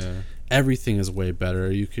been. Yeah. Everything is way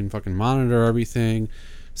better. You can fucking monitor everything.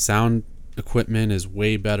 Sound equipment is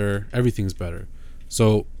way better. Everything's better.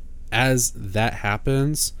 So as that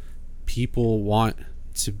happens, people want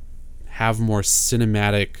to have more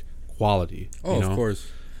cinematic quality. Oh, you know? Of course.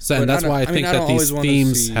 So, and that's why I think that these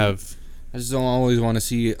themes have... I just don't always want to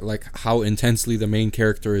see like how intensely the main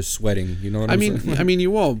character is sweating. You know what I'm saying? I mean, you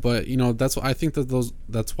won't, but you know, that's what I think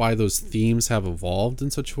that's why those themes have evolved in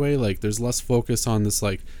such a way. Like, there's less focus on this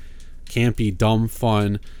like campy, dumb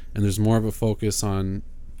fun, and there's more of a focus on,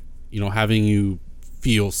 you know, having you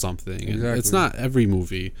feel something. Exactly. And it's not every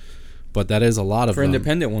movie, but that is a lot of for them.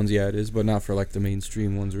 independent ones. Yeah, it is, but not for like the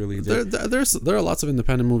mainstream ones. Really, there are lots of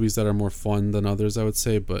independent movies that are more fun than others, I would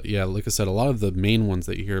say. But yeah, like I said, a lot of the main ones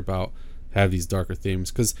that you hear about have these darker themes,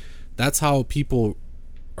 because that's how people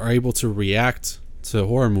are able to react to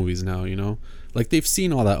horror movies now. You know, like, they've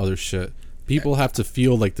seen all that other shit. People have to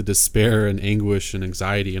feel like the despair and anguish and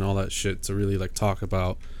anxiety and all that shit to really like talk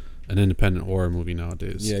about an independent horror movie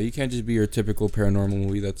nowadays. Yeah, you can't just be your typical paranormal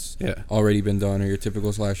movie that's already been done, or your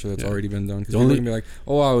typical slasher that's already been done. Because people are gonna be like,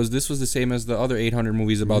 "Oh wow, this was the same as the other 800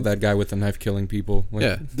 movies about that guy with the knife killing people." Like,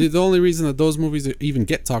 yeah, the only reason that those movies even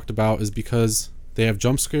get talked about is because they have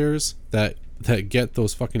jump scares that get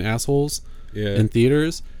those fucking assholes in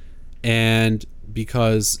theaters, and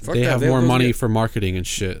because they have more money for marketing and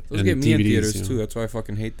shit. Those and get me DVDs, in theaters you know? too. That's why I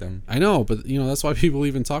fucking hate them. I know, but you know, that's why people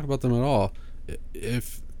even talk about them at all.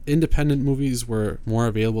 If independent movies were more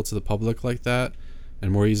available to the public like that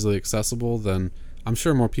and more easily accessible, then I'm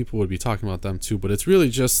sure more people would be talking about them too. But it's really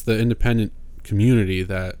just the independent community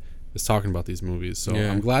that is talking about these movies. So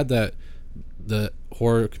I'm glad that the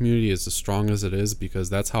horror community is as strong as it is, because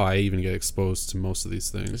that's how I even get exposed to most of these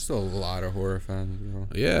things. There's still a lot of horror fans, bro.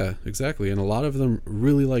 Yeah, exactly. And a lot of them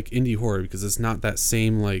really like indie horror because it's not that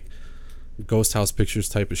same like Ghost House Pictures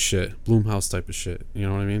type of shit, Blumhouse type of shit. You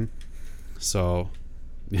know what I mean? So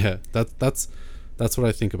yeah, that's what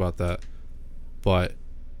I think about that. But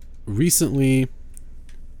recently,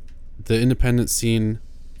 the independent scene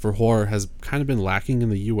for horror has kind of been lacking in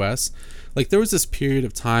the US. Like, there was this period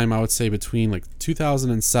of time, I would say, between like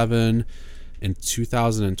 2007 and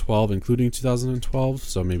 2012, including 2012,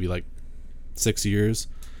 so maybe like 6 years,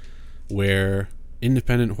 where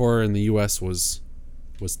independent horror in the US was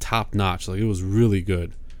top notch. Like, it was really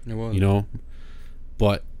good. It was. You know?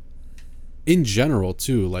 But in general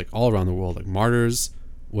too, like all around the world, like Martyrs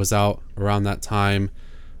was out around that time,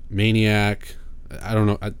 Maniac, I don't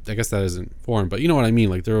know, I guess that isn't foreign, but you know what I mean.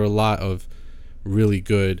 Like, there were a lot of really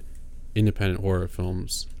good independent horror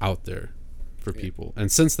films out there for people,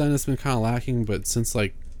 and since then it's been kind of lacking. But since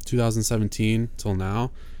like 2017 till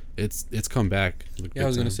now, it's come back. Like, I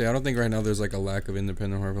was gonna say, I don't think right now there's like a lack of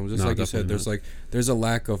independent horror films. Just like you said, there's a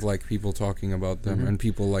lack of like people talking about them and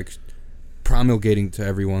people like promulgating to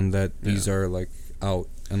everyone that these are like out,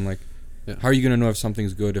 and like how are you gonna know if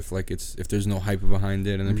something's good if like if there's no hype behind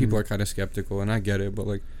it, and then people are kind of skeptical, and I get it, but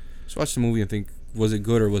like just watch the movie and think, was it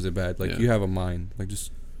good or was it bad? Like you have a mind, like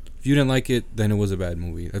just if you didn't like it, then it was a bad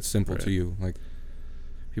movie. That's simple to you. Like,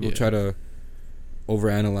 people try to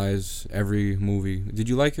overanalyze every movie. Did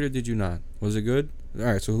you like it or did you not? Was it good? All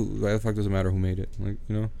right, so why the fuck does it matter who made it? Like,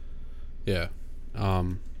 you know? Yeah.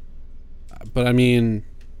 But I mean,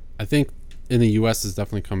 I think in the US has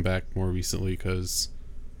definitely come back more recently because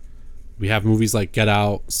we have movies like Get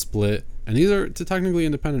Out, Split, and these are technically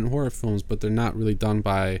independent horror films, but they're not really done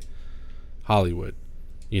by Hollywood,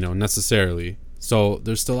 you know, necessarily. So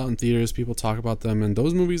they're still out in theaters, people talk about them, and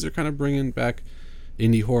those movies are kind of bringing back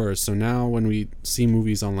indie horror. So now when we see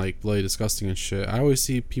movies on like Bloody Disgusting and shit, I always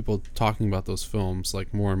see people talking about those films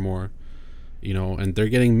like more and more, you know, and they're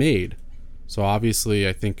getting made. So obviously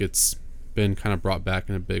I think it's been kind of brought back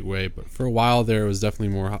in a big way, but for a while there it was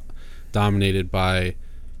definitely more dominated by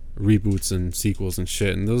reboots and sequels and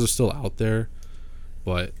shit, and those are still out there.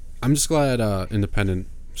 But I'm just glad independent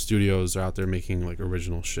studios are out there making like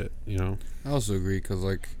original shit, you know. I also agree, because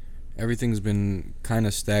like everything's been kind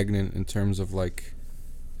of stagnant in terms of like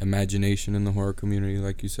imagination in the horror community,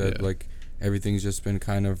 like you said. Like everything's just been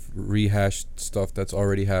kind of rehashed stuff that's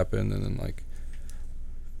already happened, and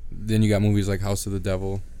then you got movies like House of the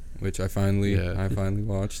Devil, which I finally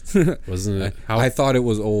watched. Wasn't it? I thought it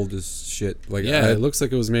was old as shit. Like, it looks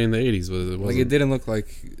like it was made in the 80s, but it wasn't. Like, it didn't look like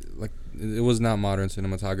it was not modern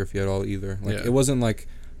cinematography at all either. Like, it wasn't like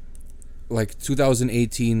like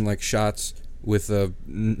 2018 like shots with a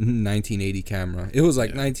 1980 camera. It was like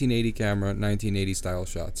 1980 camera, 1980 style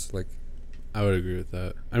shots. Like, I would agree with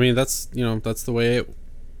that. I mean, that's that's the way it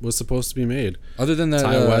was supposed to be made. other than that,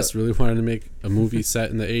 Ty West really wanted to make a movie set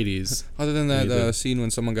in the 80s. other than that He did. scene when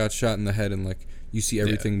someone got shot in the head and like you see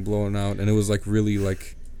everything blowing out, and it was like really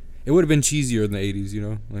like, it would have been cheesier in the 80s, you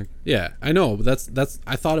know, like. Yeah, I know, but that's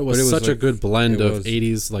I thought it was, But it was such a like- good blend it of was.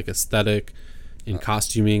 80s like aesthetic and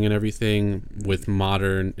costuming and everything with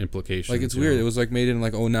modern implications. Like, it's you weird. know? It was like made in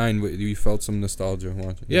like 09, but you felt some nostalgia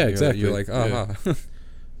watching. Yeah, You're- exactly. You're like, Yeah. aha.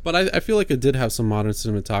 But I feel like it did have some modern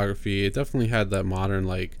cinematography. It definitely had that modern,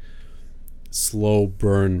 like, slow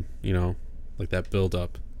burn, like that build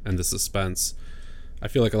up and the suspense. I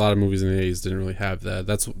feel like a lot of movies in the 80s didn't really have that.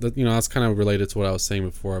 That's kind of related to what I was saying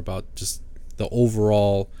before about just the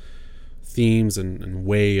overall themes and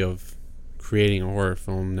way of creating a horror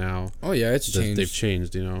film now. Oh yeah, it's That changed. They've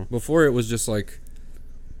changed, Before it was just like,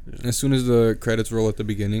 as soon as the credits roll at the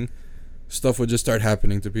beginning, stuff would just start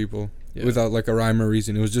happening to people Yeah. without like a rhyme or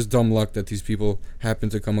reason. It was just dumb luck that these people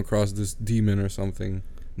happened to come across this demon or something.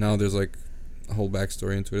 Now there's like a whole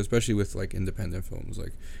backstory into it, especially with like independent films.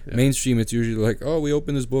 Like mainstream, it's usually like, oh, we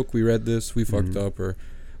opened this book, we read this, we fucked up, or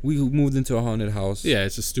we moved into a haunted house. Yeah,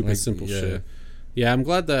 it's just stupid, Like, simple yeah. shit. Yeah, I'm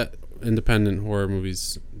glad that independent horror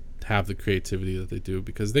movies have the creativity that they do,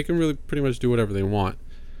 because they can really pretty much do whatever they want.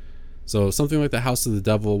 So something like The House of the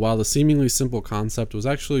Devil, while the seemingly simple concept was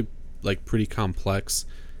actually like pretty complex,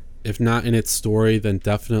 if not in its story, then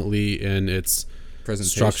definitely in its Presentation.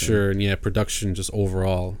 structure and production just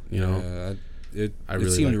overall. It I really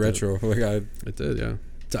seemed liked retro. Like It did, yeah.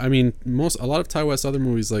 I mean, a lot of Ty West other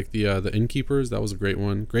movies like the Innkeepers, that was a great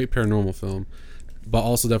one, great paranormal film, but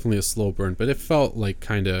also definitely a slow burn. But it felt like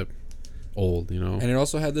kind of old, And it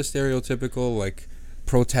also had the stereotypical like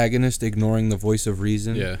protagonist ignoring the voice of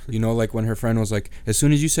reason. Yeah. Like when her friend was like, as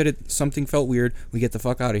soon as you said it, something felt weird, we get the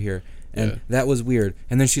fuck out of here. And Yeah. that was weird.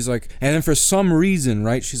 And then she's like, and then for some reason,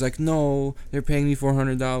 right, she's like, no, they're paying me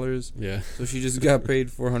 $400. Yeah. So she just got paid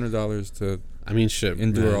 $400 to. I mean, shit.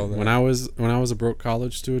 Endure man. all that. When I was a broke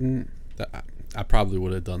college student, I probably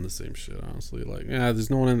would have done the same shit. Honestly, like, there's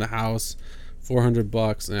no one in the house,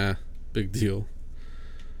 $400, big deal.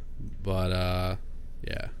 But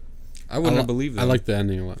yeah, I wouldn't have believed that. I like the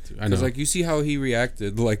ending a lot too. I know. Because like you see how he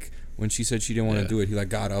reacted, like when she said she didn't want to Yeah. do it, he like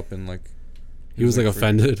got up and like. he was like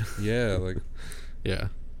offended. Yeah, like. Yeah,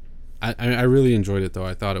 I really enjoyed it though.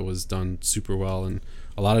 I thought it was done super well, and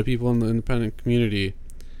a lot of people in the independent community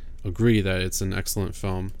agree that it's an excellent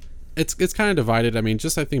film. It's kind of divided. I mean,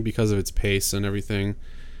 just I think because of its pace and everything,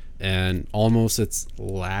 and almost its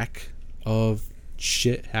lack of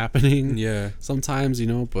shit happening. Yeah. Sometimes,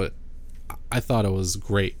 but I thought it was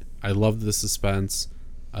great. I loved the suspense.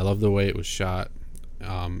 I loved the way it was shot.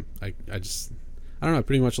 I don't know. I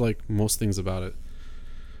pretty much like most things about it.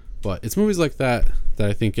 But it's movies like that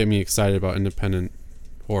I think get me excited about independent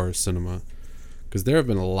horror cinema, because there have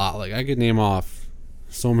been a lot. Like, I could name off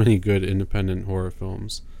so many good independent horror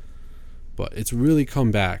films, but it's really come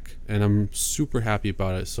back, and I'm super happy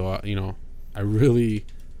about it. So I really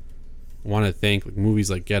want to thank like movies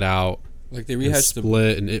like Get Out, Like they and rehashed the.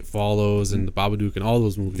 Split, and It Follows, and The Babadook, and all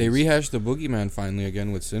those movies. They rehashed the Boogeyman finally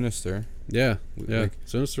again with Sinister. Yeah. Like-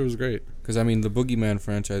 Sinister was great. Because, I mean, the Boogeyman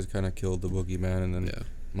franchise kind of killed the Boogeyman, and then Yeah.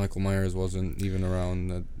 Michael Myers wasn't even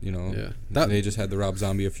around. Yeah. They just had the Rob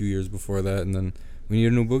Zombie a few years before that, and then we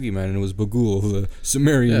needed a new Boogeyman, and it was Bagul, the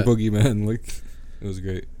Sumerian Yeah. Boogeyman. Like, it was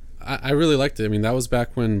great. I really liked it. I mean, that was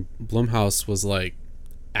back when Blumhouse was like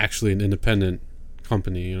actually an independent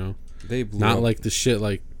company, They blew not up. like the shit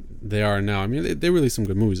like they are now. I mean, they release some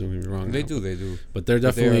good movies. Don't get me wrong. They now, do, they do. but they're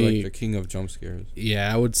But they are definitely like the king of jump scares.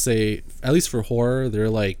 yeah. I would say at least for horror, they're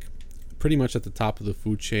like pretty much at the top of the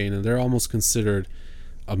food chain, and they're almost considered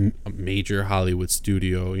a major Hollywood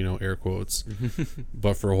studio, air quotes,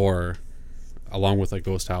 but for horror, along with like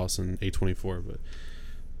Ghost House and A24. But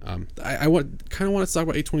I kind of want to talk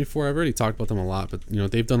about A24. I've already talked about them a lot, but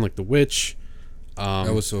they've done like The Witch.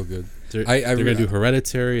 That was so good. They're I gonna do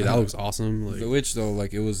Hereditary. That uh, looks awesome. Like, The Witch, though,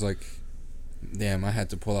 like, it was like, damn, I had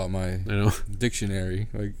to pull out my dictionary.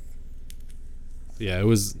 Like, yeah, it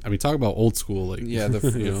was. I mean, talk about old school. Like, yeah, the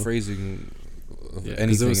phrasing of yeah, 'cause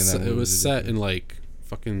anything it was, in that movie. it was set in like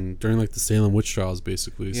fucking during like the Salem witch trials,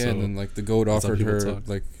 basically. Yeah, so and then like the goat that's how offered people her talk.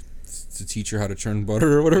 like to teach her how to churn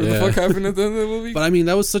butter or whatever the Yeah. fuck happened at the end of the movie. But I mean,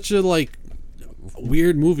 that was such a like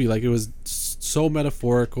weird movie. Like, it was so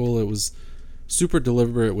metaphorical. It was super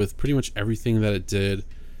deliberate with pretty much everything that it did.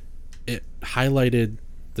 It highlighted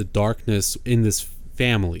the darkness in this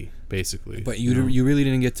family, basically. But you really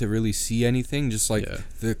didn't get to really see anything. Just like Yeah.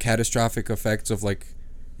 the catastrophic effects of like,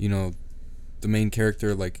 the main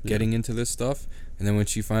character like getting into this stuff, and then when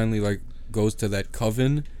she finally like goes to that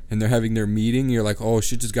coven and they're having their meeting, you're like, oh,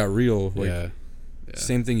 shit just got real. Like, yeah.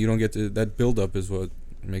 same thing. You don't get to that build up is what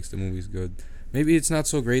makes the movies good. Maybe it's not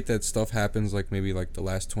so great that stuff happens like maybe like the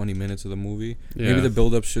last 20 minutes of the movie. Yeah. Maybe the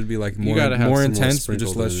build up should be like more intense, but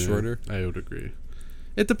just less shorter. I would agree.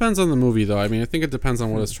 It depends on the movie, though. I mean, I think it depends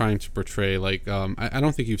on what it's trying to portray. Like, I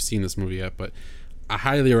don't think you've seen this movie yet, but I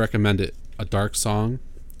highly recommend it. A Dark Song.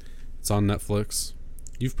 It's on Netflix.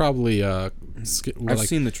 You've probably I've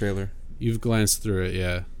seen the trailer. You've glanced through it,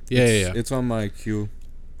 yeah. It's on my queue.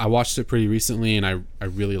 I watched it pretty recently, and I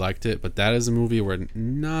really liked it. But that is a movie where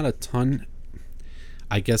not a ton,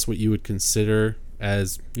 I guess, what you would consider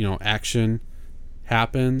as, you know, action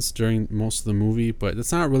happens during most of the movie. But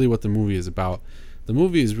that's not really what the movie is about. The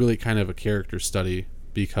movie is really kind of a character study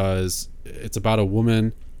because it's about a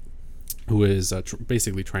woman who is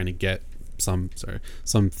basically trying to get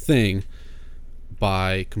something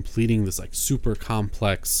by completing this like super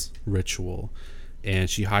complex ritual, and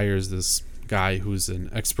she hires this guy who's an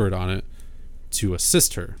expert on it to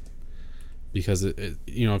assist her because it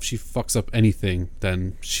you know, if she fucks up anything,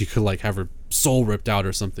 then she could like have her soul ripped out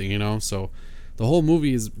or something, you know. So the whole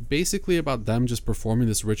movie is basically about them just performing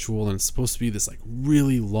this ritual, and it's supposed to be this like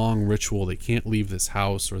really long ritual. They can't leave this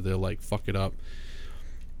house or they'll like fuck it up,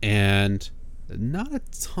 and not a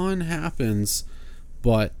ton happens,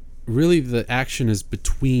 but really the action is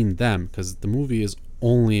between them because the movie is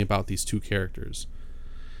only about these two characters.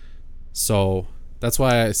 So that's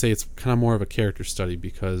why I say it's kind of more of a character study,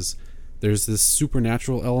 because there's this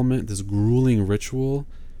supernatural element, this grueling ritual,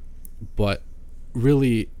 but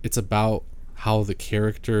really it's about how the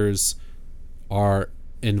characters are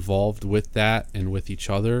involved with that and with each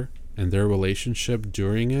other and their relationship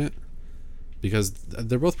during it, because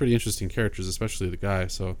they're both pretty interesting characters, especially the guy.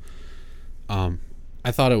 So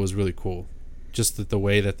I thought it was really cool, just that the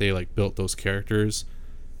way that they like built those characters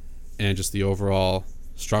and just the overall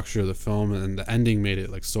structure of the film, and the ending made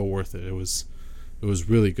it like so worth it. It was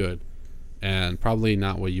really good, and probably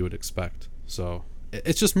not what you would expect. So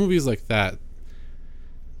it's just movies like that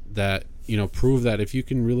you know, prove that if you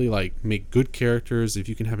can really like make good characters, if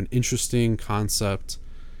you can have an interesting concept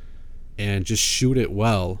and just shoot it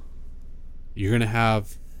well, you're gonna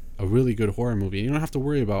have a really good horror movie. And you don't have to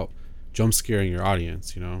worry about jump scaring your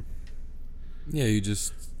audience, you know. Yeah, you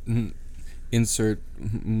just insert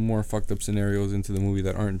more fucked up scenarios into the movie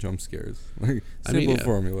that aren't jump scares. Like, simple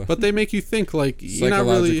formula. But they make you think, like, you're not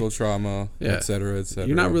psychological really, trauma, etc., etc.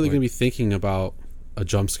 You're not really gonna be thinking about a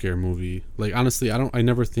jump scare movie. Like, honestly, I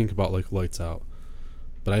never think about like Lights Out,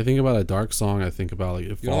 but I think about A Dark Song. I think about like It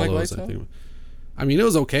You don't like Follows. Lights Out? I mean, it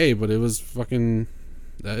was okay, but it was fucking.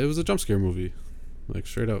 It was a jump scare movie, like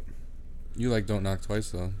straight up. You like Don't Knock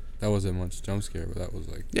Twice though. That wasn't much jump scare, but that was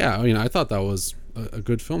like. Yeah, I mean, I thought that was a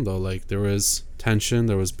good film though. Like, there was tension,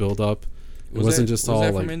 there was build up. It wasn't just all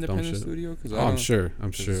that like from dumb Independent shit. Studio? I'm sure.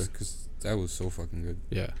 Because that was so fucking good.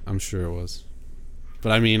 Yeah, I'm sure it was.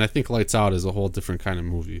 But I mean, I think Lights Out is a whole different kind of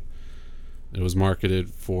movie. It was marketed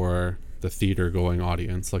for the theater-going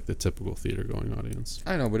audience, like the typical theater-going audience.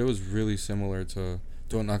 I know, but it was really similar to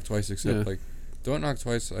Don't Knock Twice, except like Don't Knock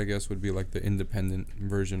Twice, I guess, would be like the independent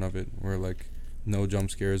version of it, where like no jump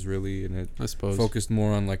scares really, and it I suppose focused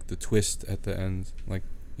more on like the twist at the end. Like,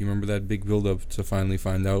 you remember that big build-up to finally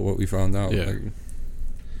find out what we found out? Yeah. Like,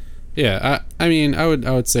 yeah, I mean, I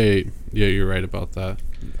would say, yeah, you're right about that.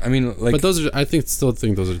 I mean, like, but I still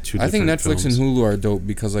think those are two. I think different Netflix films. and Hulu are dope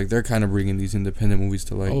because like they're kind of bringing these independent movies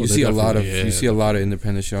to light. Oh, You see a lot of definitely,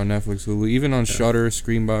 independent shit on Netflix, Hulu, even on Shudder,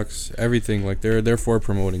 Screenbox, everything. Like they're for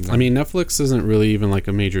promoting them. I mean, Netflix isn't really even like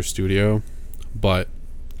a major studio, but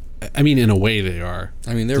I mean, in a way, they are.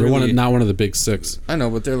 I mean, they're really, not one of the big six. I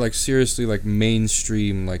know, but they're like seriously like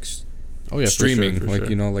mainstream, like For streaming. sure. Like,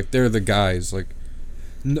 you know, like they're the guys. Like,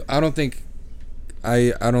 no, I don't think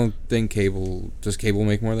cable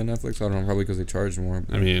make more than Netflix. I don't know, probably because they charge more.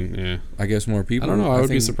 I mean, yeah. I guess more people. I don't know. I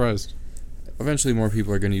would be surprised. Eventually, more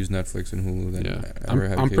people are going to use Netflix and Hulu than ever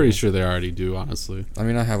have I'm cable. pretty sure they already do, honestly. I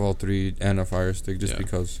mean, I have all three and a Fire Stick just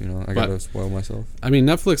because, you know, I gotta spoil myself. I mean,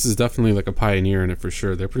 Netflix is definitely like a pioneer in it for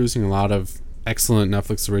sure. They're producing a lot of excellent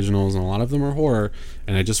Netflix originals, and a lot of them are horror.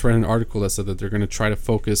 And I just read an article that said that they're going to try to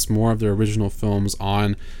focus more of their original films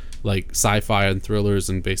on like sci-fi and thrillers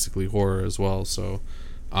and basically horror as well. So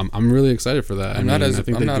I'm really excited for that. I'm not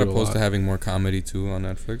opposed to having more comedy too on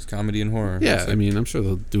Netflix, comedy and horror. Yeah, I mean, I'm sure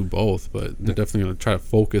they'll do both, but they're definitely going to try to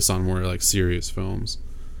focus on more like serious films,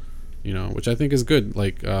 you know, which I think is good.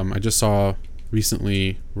 Like, I just saw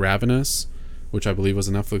recently Ravenous, which I believe was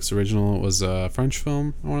a Netflix original. It was a French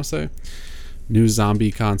film, I want to say, new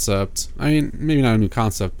zombie concept. I mean, maybe not a new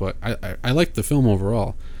concept, but I like the film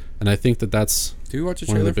overall, and I think that's Did we watch a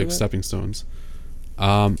one of trailer the big for that? stepping stones.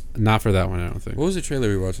 Not for that one, I don't think. What was the trailer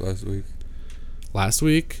we watched last week? Last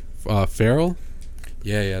week, Feral.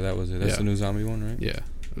 Yeah, that was it. That's Yeah. the new zombie one, right?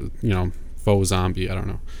 Yeah, faux zombie. I don't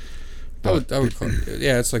know. I would call it,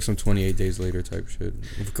 yeah, it's like some 28 days later type shit.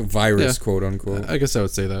 Virus, Yeah. quote unquote. I guess I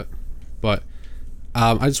would say that. But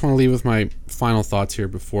I just want to leave with my final thoughts here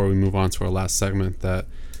before we move on to our last segment that,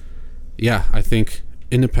 yeah, I think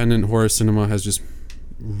independent horror cinema has just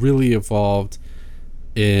really evolved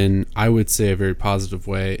in, I would say, a very positive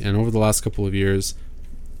way. And over the last couple of years,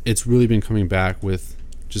 it's really been coming back with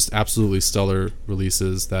just absolutely stellar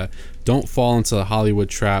releases that don't fall into the Hollywood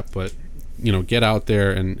trap, but get out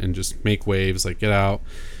there and just make waves. Like Get Out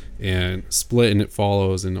and Split and It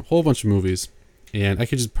Follows and a whole bunch of movies. And I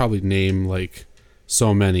could just probably name like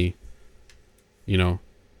so many, in a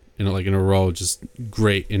row, just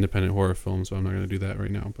great independent horror films. So I'm not going to do that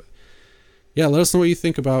right now. But yeah, let us know what you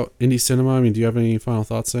think about indie cinema. I mean, do you have any final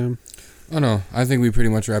thoughts, Sam? Oh no, I think we pretty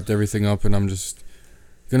much wrapped everything up, and I'm just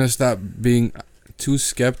gonna stop being too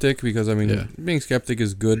skeptic because being skeptic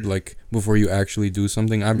is good. Like before you actually do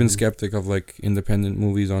something, I've been skeptic of like independent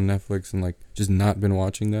movies on Netflix and like just not been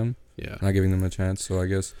watching them, not giving them a chance. So I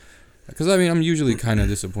guess because I'm usually kind of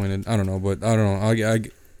disappointed. I don't know, but I don't know.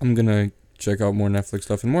 I'm gonna check out more Netflix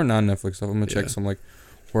stuff and more non-Netflix stuff. I'm gonna check some like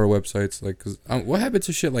horror websites, like because what happened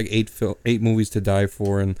to shit like 8 movies to die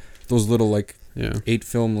for and those little like 8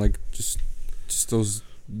 film like just those.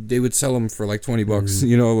 They would sell them for like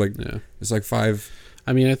 $20, it's like 5.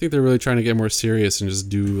 I mean, I think they're really trying to get more serious and just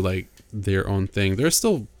do like their own thing. There's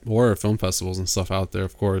still horror film festivals and stuff out there,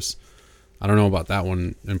 of course. I don't know about that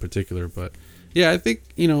one in particular, but yeah, I think,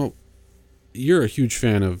 you're a huge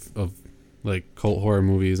fan of like cult horror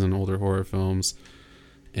movies and older horror films.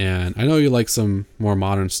 And I know you like some more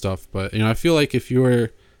modern stuff, but I feel like if you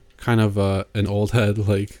were kind of an old head,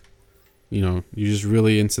 like, you're just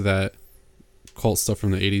really into that cult stuff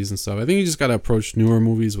from the 80s and stuff, I think you just got to approach newer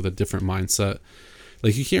movies with a different mindset.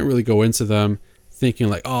 Like you can't really go into them thinking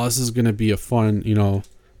like, oh, this is gonna be a fun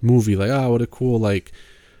movie, like, oh, what a cool like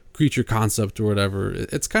creature concept or whatever.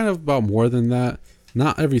 It's kind of about more than that.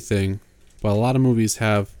 Not everything, but a lot of movies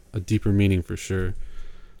have a deeper meaning for sure.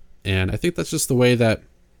 And I think that's just the way that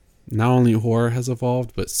not only horror has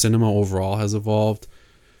evolved, but cinema overall has evolved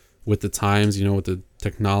with the times, with the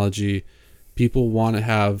technology. People want to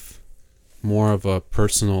have more of a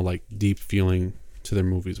personal, like deep feeling to their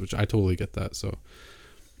movies, which I totally get that. So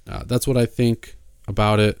that's what I think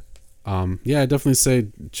about it. I definitely say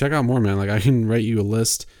check out more, man. Like I can write you a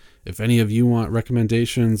list. If any of you want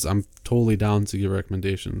recommendations, I'm totally down to give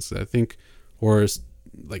recommendations. I think horror is,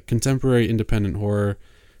 like contemporary independent horror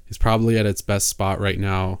is probably at its best spot right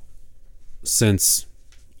now since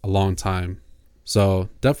a long time. So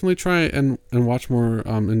definitely try and watch more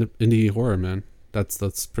indie horror, man.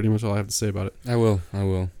 That's pretty much all I have to say about it. I will.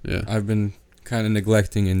 Yeah. I've been kind of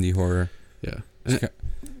neglecting indie horror. Yeah.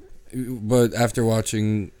 But after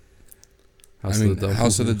watching House of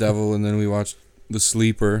the Devil, and then we watched The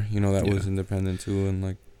Sleeper, that was independent too, and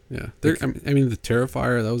like The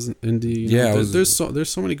Terrifier, that was an indie. There's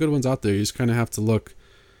so many good ones out there. You just kind of have to look.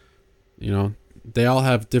 They all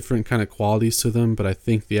have different kind of qualities to them, but I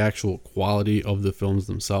think the actual quality of the films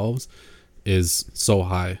themselves is so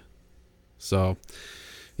high. So,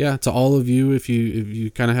 yeah, to all of you, if you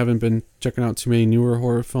kind of haven't been checking out too many newer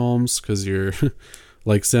horror films because you're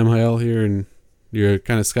like Samael here and you're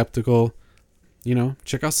kind of skeptical,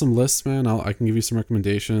 check out some lists, man. I can give you some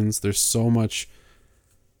recommendations. There's so much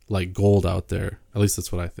like gold out there. At least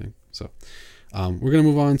that's what I think. So, we're gonna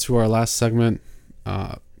move on to our last segment.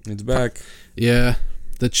 It's back. Yeah,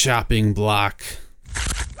 the chopping block.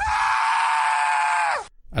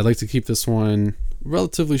 I'd like to keep this one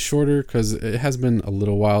relatively shorter because it has been a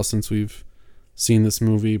little while since we've seen this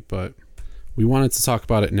movie, but we wanted to talk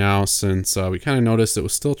about it now since we kind of noticed it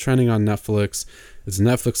was still trending on Netflix. It's a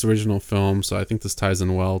Netflix original film, so I think this ties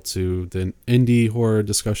in well to the indie horror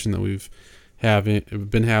discussion that we've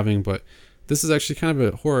been having, but this is actually kind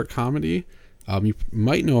of a horror comedy. You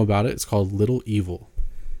might know about it. It's called Little Evil.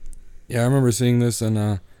 Yeah, I remember seeing this,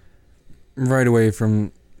 and right away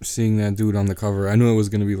from seeing that dude on the cover, I knew it was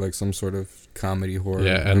going to be like some sort of comedy horror.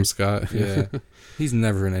 Yeah, Adam Scott. Yeah. He's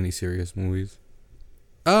never in any serious movies.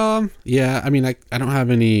 Yeah, I mean, I don't have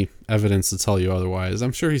any evidence to tell you otherwise.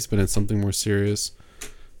 I'm sure he's been in something more serious,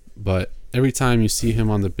 but every time you see him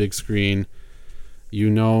on the big screen, you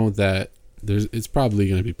know that it's probably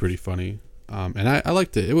going to be pretty funny. And I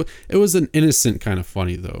liked it. It was an innocent kind of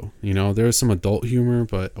funny though. There was some adult humor,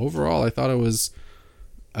 but overall I thought it was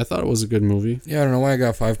I thought it was a good movie. Yeah, I don't know why I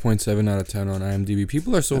got 5.7 out of 10 on IMDb.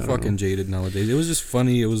 People are so fucking jaded nowadays. It was just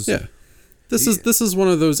funny. It was This is one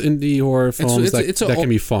of those indie horror films that can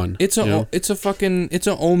be fun. It's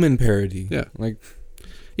a Omen parody. Yeah. Like,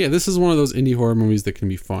 yeah, this is one of those indie horror movies that can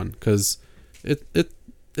be fun because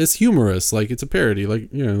it's humorous. Like, it's a parody. Like,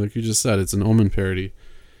 you know, like you just said, it's an Omen parody.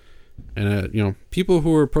 And you know, people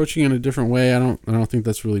who are approaching it in a different way, I don't think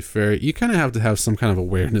that's really fair. You kind of have to have some kind of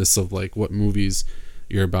awareness of like what movies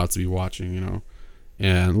you're about to be watching, you know.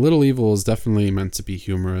 And Little Evil is definitely meant to be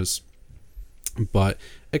humorous, but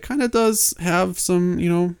it kind of does have some, you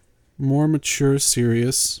know, more mature,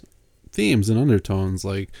 serious themes and undertones.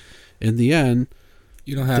 Like, in the end,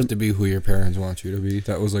 you don't have to be who your parents want you to be.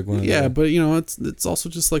 That was like one of the... but you know, it's also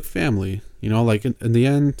just like family. You know, like in the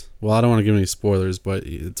end, well, I don't want to give any spoilers, but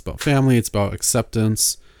it's about family, it's about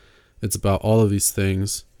acceptance, it's about all of these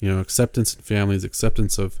things. You know, acceptance in families,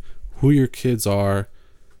 acceptance of who your kids are,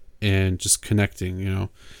 and just connecting, you know.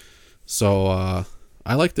 So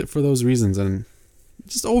I liked it for those reasons, and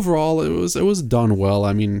just overall, it was done well.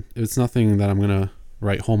 I mean, it's nothing that I'm gonna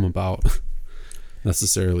write home about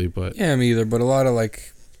necessarily, but yeah, me either. But a lot of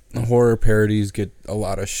like horror parodies get a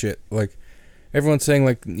lot of shit. Like, everyone's saying,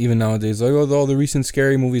 like, even nowadays, like, oh, all the recent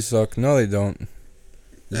scary movies suck. No, they don't.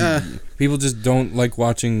 People just don't like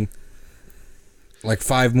watching like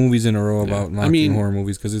 5 movies in a row about mocking horror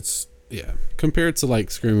movies because it's... Yeah, compared to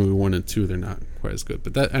like Scary Movie 1 and 2, they're not quite as good.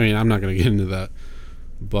 But that, I mean, I'm not going to get into that.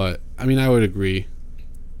 But, I mean, I would agree.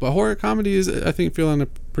 But horror comedies, I think, feel in a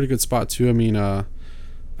pretty good spot too. I mean,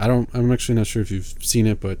 I'm actually not sure if you've seen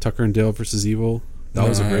it, but Tucker and Dale versus Evil, that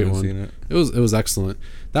was a great one. Seen it. It was excellent.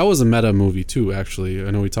 That was a meta movie too, actually.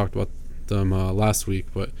 I know we talked about them last week,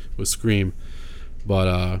 but with Scream.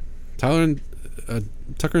 But Tucker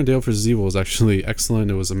and Dale vs. Evil was actually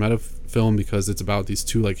excellent. It was a meta film because it's about these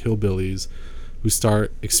two like hillbillies who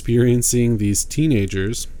start experiencing these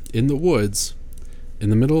teenagers in the woods, in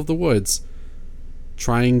the middle of the woods,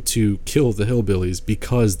 trying to kill the hillbillies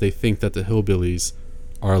because they think that the hillbillies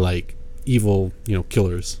are like evil, you know,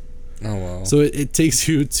 killers. Oh wow. So it takes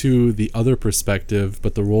you to the other perspective,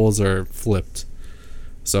 but the roles are flipped.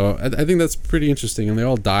 So I think that's pretty interesting, and they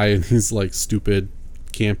all die in these like stupid,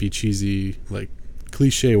 campy, cheesy, like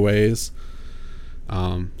cliche ways.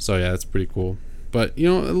 So yeah, it's pretty cool. But you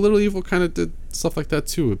know, Little Evil kind of did stuff like that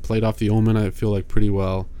too. It played off the Omen, I feel like, pretty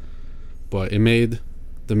well, but it made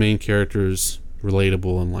the main characters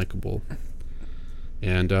relatable and likable.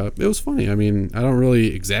 And it was funny. I mean, I don't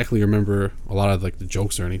really exactly remember a lot of like the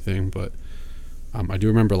jokes or anything, but I do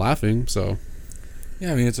remember laughing. So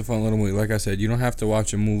yeah, I mean, it's a fun little movie. Like I said, you don't have to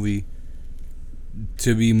watch a movie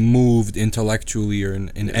to be moved intellectually or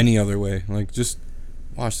in any other way. Like, just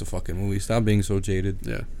watch the fucking movie. Stop being so jaded.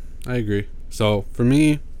 Yeah, I agree. So for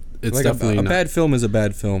me, it's like definitely a not, bad film is a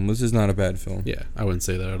bad film. This is not a bad film. Yeah, I wouldn't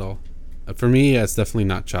say that at all. For me, it's definitely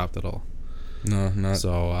not chopped at all. No, not.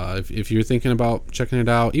 So if you're thinking about checking it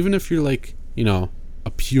out, even if you're like, you know,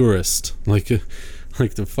 a purist, like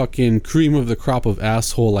the fucking cream of the crop of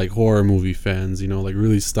asshole like horror movie fans, you know, like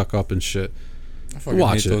really stuck up and shit, I fucking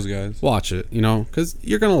watch hate those guys. Watch it, you know, because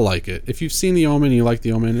you're gonna like it. If you've seen The Omen, you like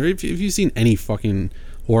The Omen, or if you've seen any fucking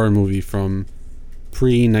horror movie from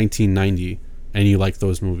pre-1990 and you like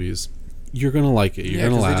those movies, you're gonna like it. You're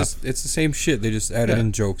gonna laugh. It's the same shit. They just added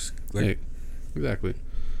in jokes. Like, yeah, exactly.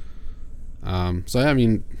 So yeah, I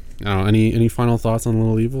mean, I don't know, any final thoughts on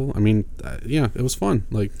Little Evil? I mean, yeah, it was fun.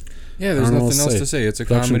 Like, yeah, there's nothing else to say. It's a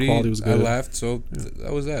Production comedy. quality was good. I laughed, so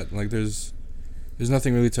that was that. Like, there's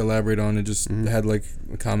nothing really to elaborate on. It just had like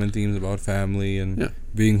common themes about family and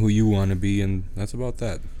being who you want to be, and that's about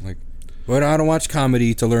that. Like, but I don't watch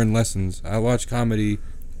comedy to learn lessons. I watch comedy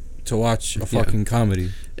to watch a fucking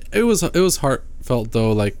comedy. It was heartfelt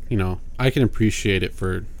though. Like, you know, I can appreciate it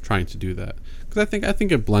for trying to do that. Because I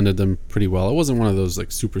think it blended them pretty well. It wasn't one of those like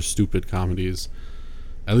super stupid comedies.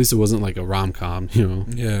 At least it wasn't like a rom-com, you know.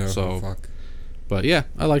 Yeah. So, fuck. But yeah,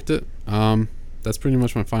 I liked it. That's pretty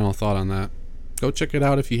much my final thought on that. Go check it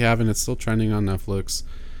out if you haven't. It's still trending on Netflix.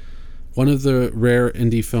 One of the rare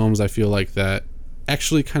indie films I feel like that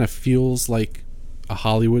actually kind of feels like a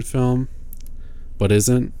Hollywood film, but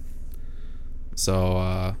isn't.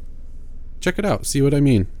 So check it out. See what I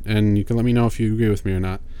mean, and you can let me know if you agree with me or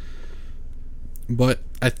not. But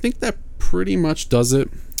I think that pretty much does it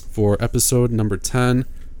for episode number 10.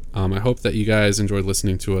 I hope that you guys enjoyed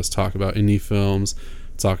listening to us talk about indie films,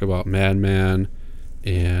 talk about Madman,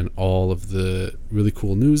 and all of the really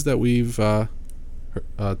cool news that we've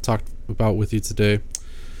talked about with you today.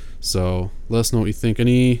 So let us know what you think.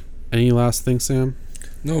 Any last thing, Sam?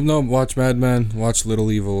 No. Watch Madman. Watch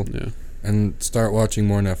Little Evil. Yeah. And start watching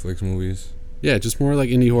more Netflix movies. Yeah, just more like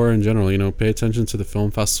indie horror in general. You know, pay attention to the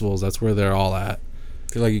film festivals. That's where they're all at.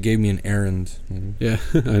 I feel like you gave me an errand. Yeah,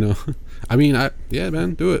 I know. I mean, yeah,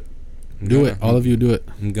 man, do it. Do it. All of you do it.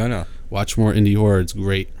 I'm gonna. Watch more indie horror. It's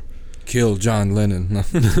great. Kill John Lennon.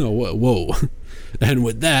 Whoa. And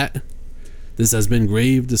with that, this has been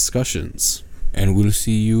Grave Discussions. And we'll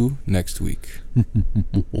see you next week.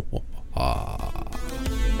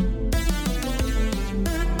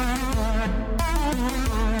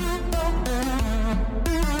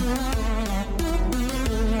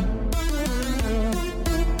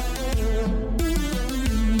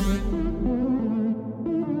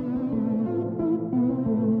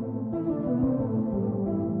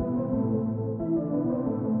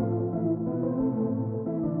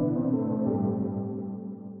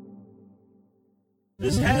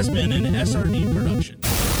 This has been an SRD production.